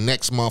get what the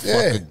next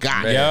motherfucker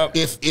got. Yep.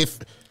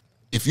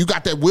 If you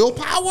got that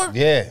willpower,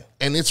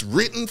 and it's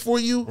written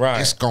for you,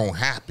 it's gonna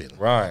happen.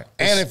 Right.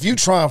 And if you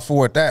trying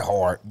for it that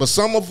hard, but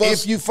some of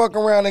us, if you fuck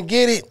around and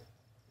get it,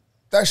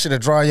 that should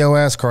have drive your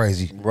ass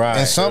crazy.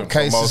 Right. In some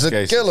cases,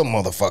 it kill a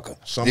motherfucker.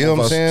 You know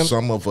what I'm saying?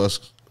 Some of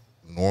us,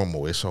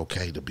 normal. It's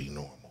okay to be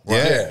normal. Right.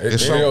 Yeah,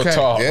 it's okay.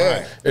 Talk,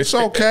 right. It's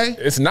okay.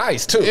 It's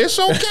nice too. It's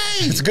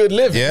okay. It's good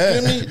living. Yeah,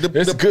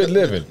 it's good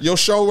living. Your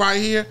show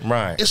right here,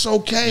 right? It's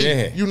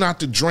okay. Yeah. You not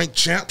the drink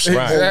champs,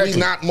 right? We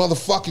not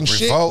motherfucking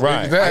shit.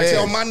 Right. Exactly. I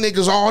tell my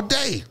niggas all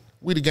day,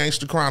 we the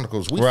Gangster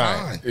Chronicles. We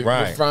fine.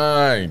 Right. We're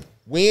fine.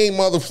 We ain't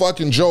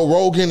motherfucking Joe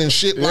Rogan and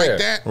shit like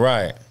that.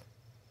 Right.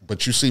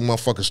 But you see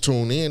motherfuckers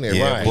tune in there.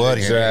 Yeah,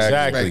 buddy.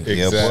 Exactly.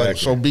 Yeah, buddy.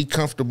 So be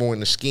comfortable in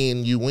the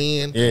skin you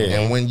in. Yeah.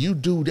 And when you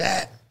do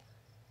that,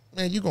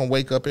 man, you gonna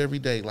wake up every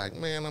day like,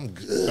 man, I'm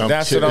good.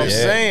 That's what I'm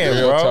saying,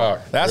 bro.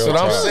 That's what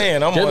I'm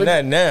saying. I'm on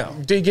that now.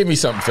 D, give me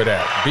something for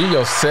that. Be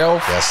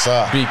yourself. Yes,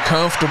 sir. Be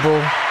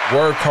comfortable.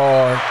 Work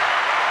hard.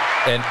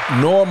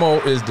 And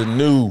normal is the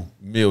new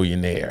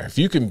millionaire. If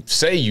you can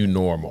say you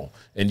normal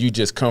and you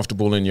just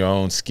comfortable in your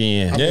own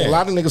skin. I mean, a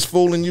lot of niggas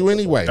fooling you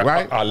anyway,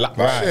 right?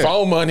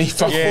 Phone money,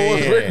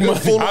 brick money. I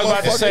was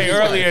about to say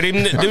earlier,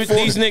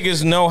 these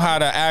niggas know how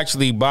to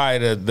actually buy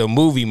the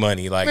movie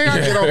money. Like,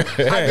 I get on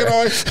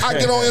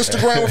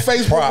Instagram or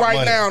Facebook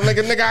right now,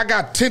 nigga, I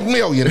got 10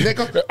 million,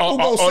 nigga. Who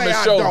gonna say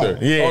I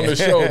don't? Yeah. On the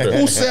shoulder.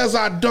 Who says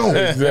I don't?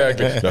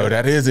 Exactly. No,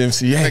 that is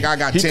MCA. Nigga, I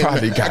got 10.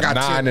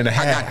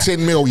 I got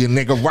 10 million,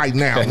 nigga, right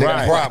now.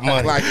 Nigga, prop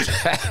money. Like,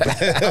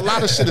 a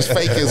lot of shit is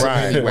fake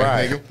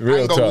anyway,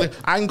 nigga.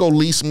 I can go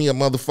lease me a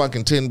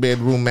motherfucking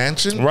 10-bedroom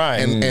mansion,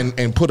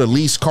 and put a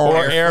lease car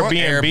or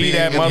Airbnb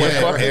that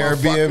motherfucker,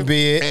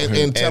 Airbnb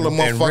and tell a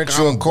motherfucker rent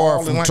you a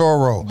car from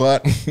Toro.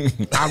 But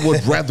I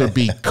would rather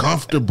be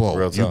comfortable.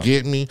 You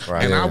get me?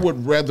 And I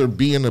would rather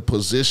be in a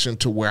position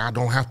to where I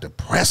don't have to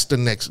press the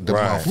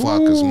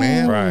motherfuckers,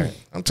 man. Right.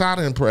 I'm tired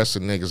of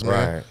impressing niggas,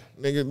 man.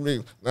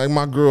 Nigga, like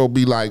my girl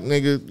be like,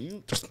 nigga,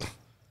 you just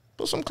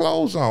put some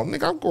clothes on.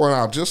 Nigga, I'm going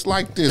out just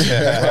like this.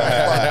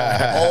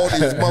 All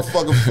these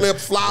motherfucking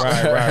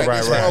flip-flops.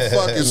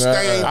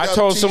 Right. I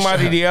told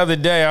somebody the other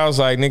day, I was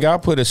like, nigga, I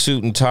put a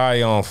suit and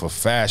tie on for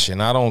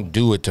fashion. I don't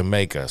do it to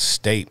make a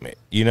statement.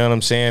 You know what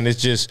I'm saying?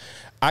 It's just,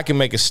 I can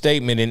make a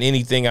statement in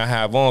anything I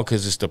have on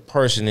because it's the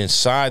person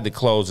inside the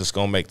clothes that's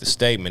going to make the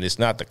statement. It's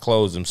not the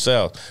clothes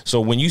themselves.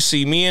 So when you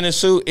see me in a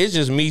suit, it's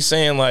just me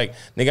saying like,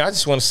 nigga, I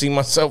just want to see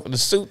myself in the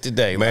suit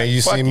today. Man, like,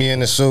 you see me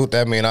in the suit,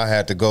 that mean I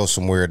had to go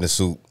somewhere in the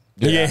suit.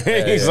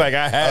 He's like,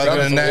 I had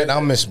other than that,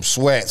 I'm in some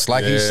sweats.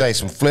 Like he say,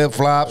 some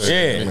flip-flops.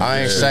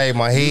 I ain't shaved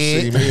my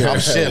head. I'm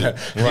chilling.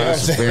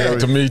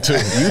 To me, too. You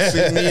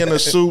see me in a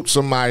suit,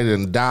 somebody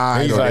done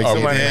died. He's like,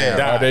 somebody done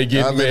died. They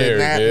getting married.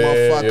 That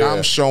motherfucker,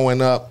 I'm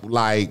showing up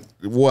like,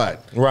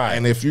 what? Right.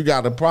 And if you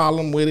got a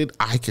problem with it,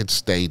 I could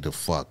stay the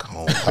fuck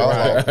home.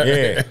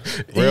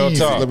 Real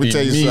talk. Let me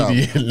tell you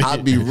something.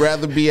 I'd be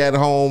rather be at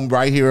home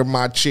right here in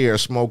my chair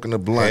smoking a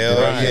blunt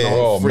than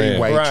on the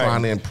freeway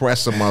trying to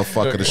impress a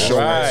motherfucker to show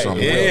up something.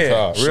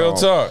 Real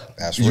talk.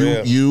 That's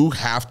real. You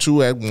have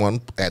to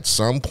at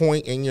some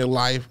point in your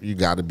life, you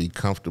got to be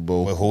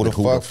comfortable with who the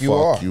fuck you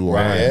are.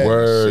 Right.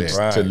 Words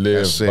to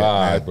live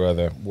by,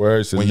 brother.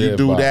 Words to live by. When you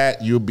do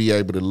that, you'll be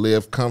able to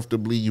live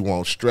comfortably. You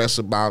won't stress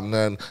about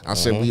nothing. I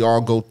said we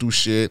all go through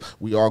shit.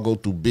 We all go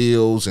through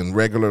bills and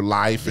regular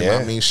life. And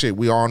I mean, shit,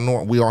 we all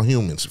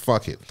humans.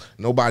 Fuck it.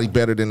 Nobody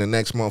better than the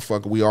next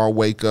motherfucker. We all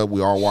wake up.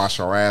 We all wash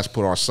our ass,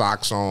 put our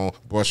socks on,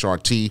 brush our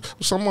teeth.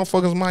 Some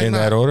motherfuckers might not. In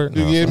that order?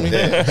 You get me?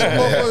 Some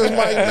motherfuckers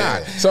might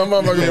not. Some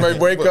motherfuckers may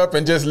wake up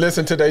and just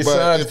listen to their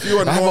son.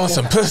 I want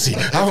some pussy.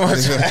 I want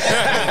some.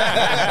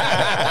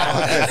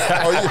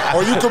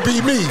 or you could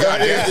be me.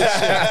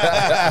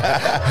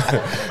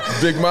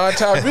 Big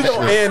Montage, we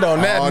gonna end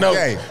on that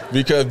note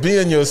because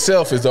being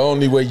yourself is the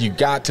only way you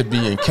got to be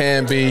and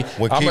can be.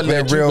 I'm gonna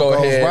let you go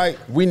ahead. Right.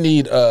 We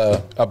need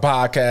a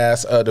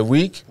podcast of the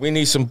week. We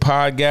need some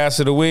podcasts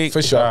of the week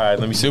for sure. All right,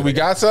 let me see. Do we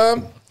got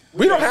some?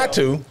 We don't have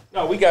to.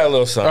 No, we got a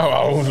little something.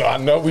 Oh, I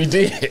know we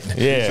did.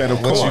 Yeah,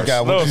 of course.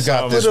 What you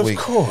got this week?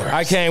 Of course.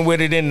 I came with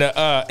it in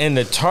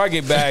the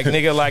Target bag,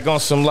 nigga, like on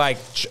some like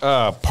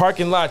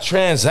parking lot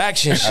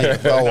transaction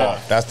shit.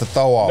 That's the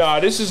throw off. No,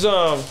 this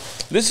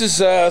is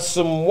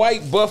some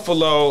white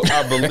buffalo,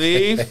 I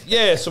believe.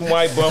 Yeah, some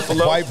white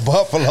buffalo. White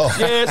buffalo.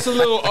 Yeah, it's a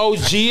little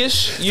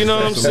OG-ish. You know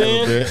what I'm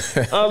saying?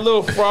 A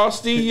little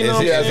frosty. You know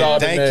what I'm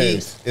saying?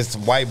 Danky. It's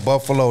white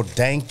buffalo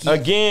danky.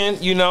 Again,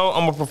 you know,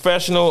 I'm a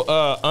professional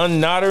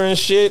unknotter and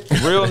shit.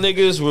 Real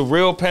niggas with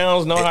real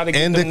pounds know how to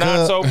get the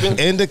knots open.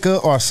 Indica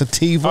or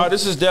sativa?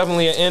 This is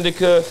definitely an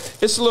indica.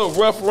 It's a little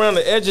rough around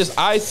the edges,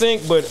 I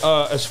think, but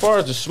as far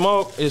as the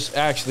smoke, it's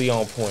actually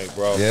on point,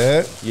 bro.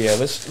 Yeah. Yeah.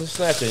 Let's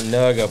snatch a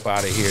nug up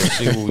out of here.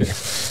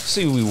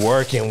 See what we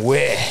working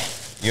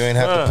with. You ain't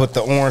have to put the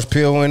orange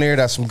peel in there.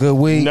 That's some good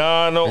weed.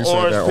 Nah, no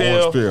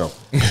orange peel.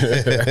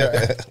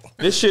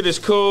 This shit is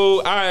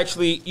cool. I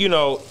actually, you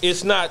know,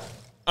 it's not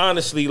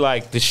honestly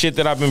like the shit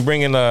that I've been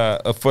bringing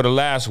for the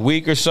last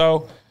week or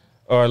so,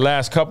 or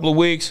last couple of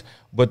weeks.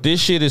 But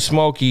this shit is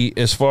smoky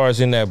as far as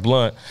in that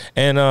blunt.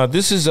 And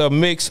this is a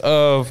mix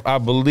of, I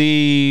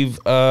believe,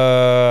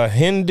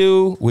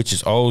 Hindu, which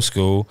is old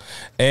school,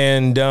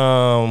 and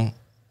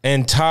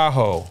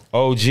Tahoe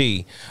OG.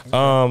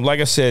 Like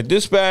I said,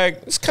 this bag,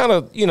 it's kind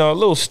of, you know, a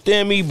little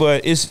stemmy,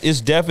 but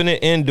it's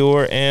definite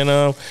indoor,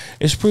 and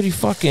it's pretty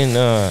fucking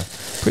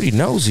pretty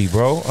nosy,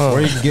 bro.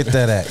 Where you can get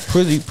that at?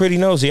 Pretty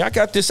nosy. I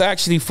got this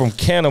actually from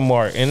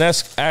Canamart, and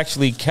that's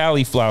actually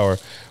cauliflower.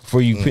 For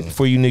you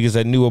niggas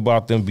that knew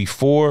about them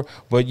before.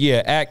 But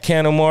yeah, at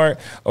Canamart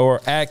or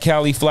at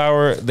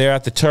Cauliflower, they're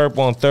at the Terp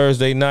on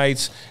Thursday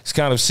nights. It's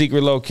kind of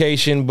secret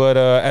location, but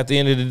at the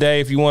end of the day,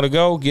 if you want to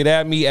go, get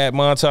at me at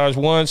Montage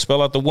One,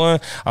 spell out the one.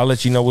 I'll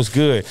let you know what's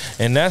good.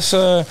 And that's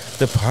the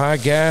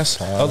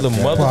podcast of the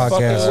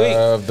motherfucking week.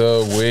 Of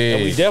the week.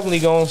 And we definitely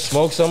gonna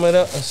smoke some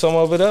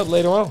of it up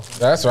later on.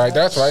 That's right.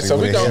 So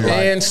we gonna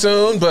end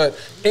soon, but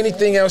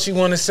anything else you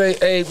want to say?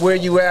 Hey, where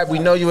you at? We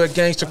know you at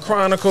Gangster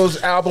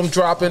Chronicles, album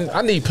dropping.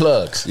 I need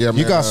plugs. Yeah, man,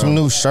 you got some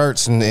new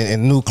shirts and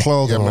new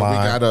clothing line.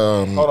 We got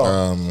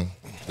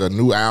The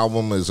new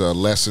album is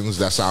Lessons.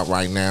 That's out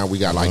right now. We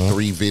got like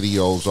 3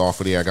 videos off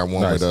of there. I got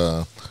one with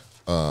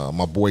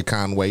my boy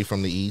Conway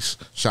from the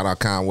East. Shout out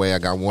Conway. I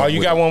got one. Oh,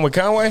 you got one with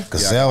Conway?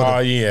 Griselda. Oh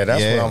yeah,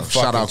 that's what I'm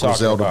fucking Shout out talking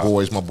Griselda about.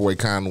 Boys, my boy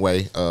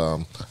Conway.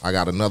 I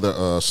got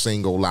another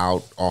single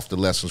out off the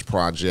Lessons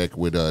project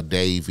with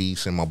Dave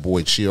East and my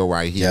boy Chill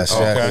right here. Yes,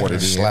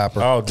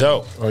 slapper. Oh,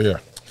 dope. Oh yeah.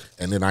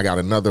 And then I got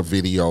another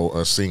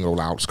video,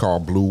 single out. It's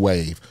called Blue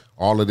Wave.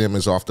 All of them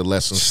is off the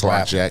Lessons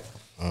project.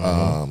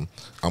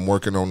 I'm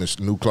working on this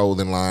new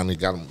clothing line. We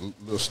got a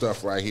little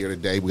stuff right here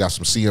today. We got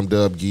some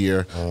CMW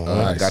gear.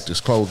 I got this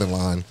clothing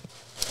line.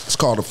 It's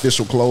called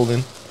Official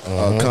Clothing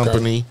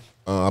Company.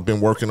 I've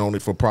been working on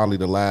it for probably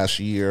the last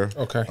year.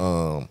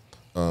 Okay.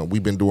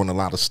 We've been doing a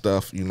lot of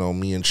stuff, you know,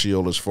 me and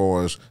Chill, as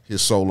far as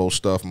his solo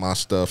stuff, my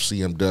stuff,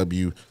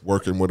 CMW,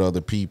 working with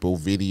other people,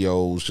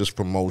 videos, just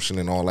promotion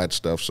and all that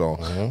stuff.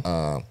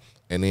 So,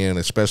 and then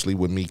especially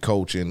with me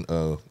coaching,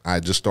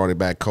 I just started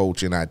back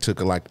coaching. I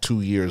took like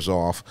 2 years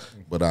off,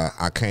 but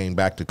I came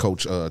back to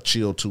coach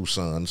Chill Two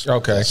Sons.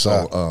 Okay.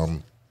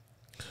 So,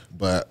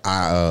 but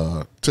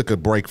I took a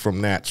break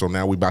from that, so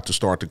now we're about to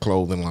start the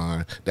clothing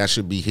line. That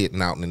should be hitting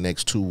out in the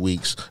next 2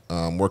 weeks.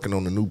 Working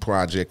on the new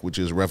project, which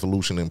is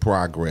Revolution in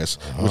Progress,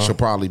 which will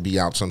probably be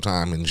out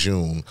sometime in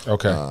June.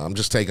 Okay. I'm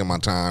just taking my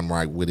time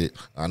right with it.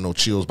 I know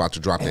Chill's about to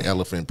drop the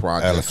Elephant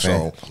project,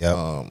 so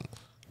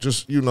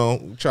just, you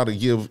know, try to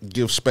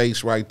give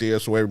space right there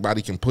so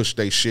everybody can push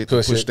their shit,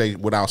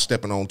 without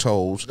stepping on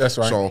toes. That's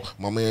right. So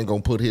my man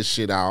gonna put his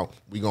shit out.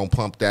 We gonna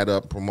pump that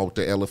up, promote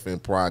the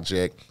Elephant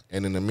project.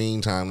 And in the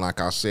meantime,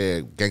 like I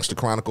said, Gangsta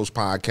Chronicles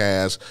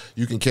podcast.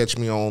 You can catch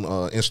me on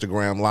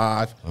Instagram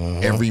Live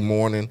every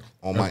morning.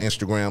 On my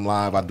Instagram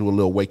Live, I do a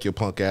little wake your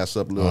punk ass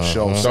up little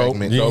show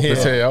segment. Dope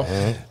as hell.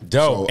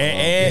 Dope. So,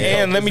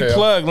 and let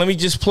me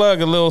just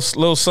plug a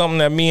little something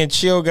that me and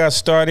Chill got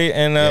started,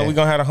 and we're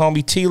gonna have a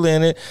homie Tila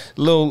in it.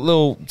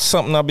 Little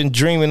something I've been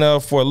dreaming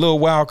of for a little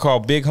while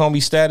called Big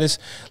Homie Status.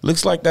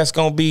 Looks like that's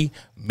gonna be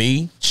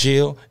me,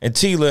 Chill, and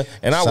Tila,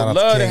 and I would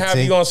love to have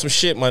you on some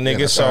shit, my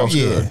nigga. Sounds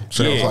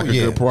like a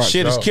good project.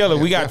 Shit is killer.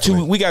 We got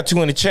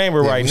two in the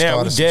chamber right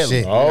now. We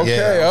deadly.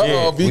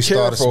 Okay, be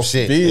careful.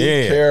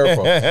 Be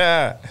careful.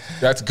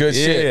 That's good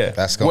shit.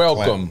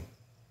 Welcome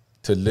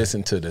to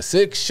Listen to the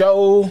Sick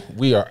Show.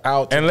 We are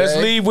out today. And let's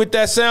leave with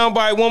that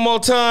soundbite one more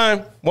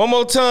time. One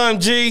more time,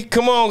 G.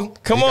 Come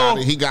on.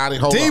 He got it.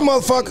 Hold D, on.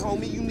 motherfucker.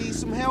 Homie, you need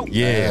some help.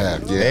 Yeah.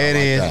 There it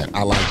is.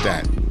 I like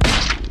that.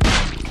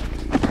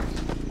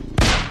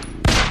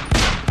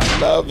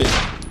 Love it.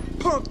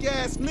 Punk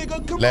ass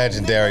nigga, come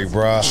Legendary,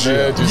 bro.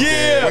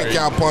 Yeah. Wake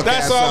y'all punk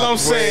That's ass all up. I'm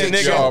saying,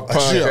 Wake y'all nigga.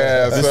 punk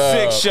ass The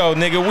up. Sick Show,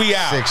 nigga. We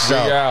out. Sick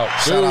show. We out.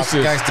 Shout out to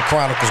Deuces. Gangsta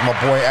Chronicles, my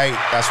boy Eiht.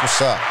 That's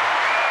what's up.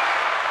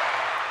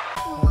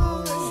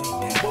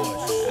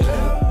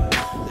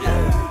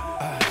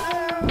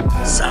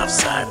 South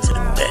side to the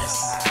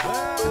best,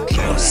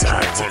 north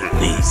side to the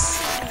least.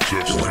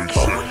 Doing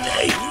forward to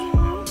 80.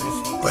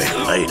 Greater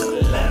later,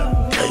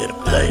 player to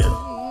player.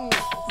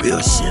 Real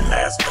shit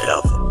lasts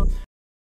forever.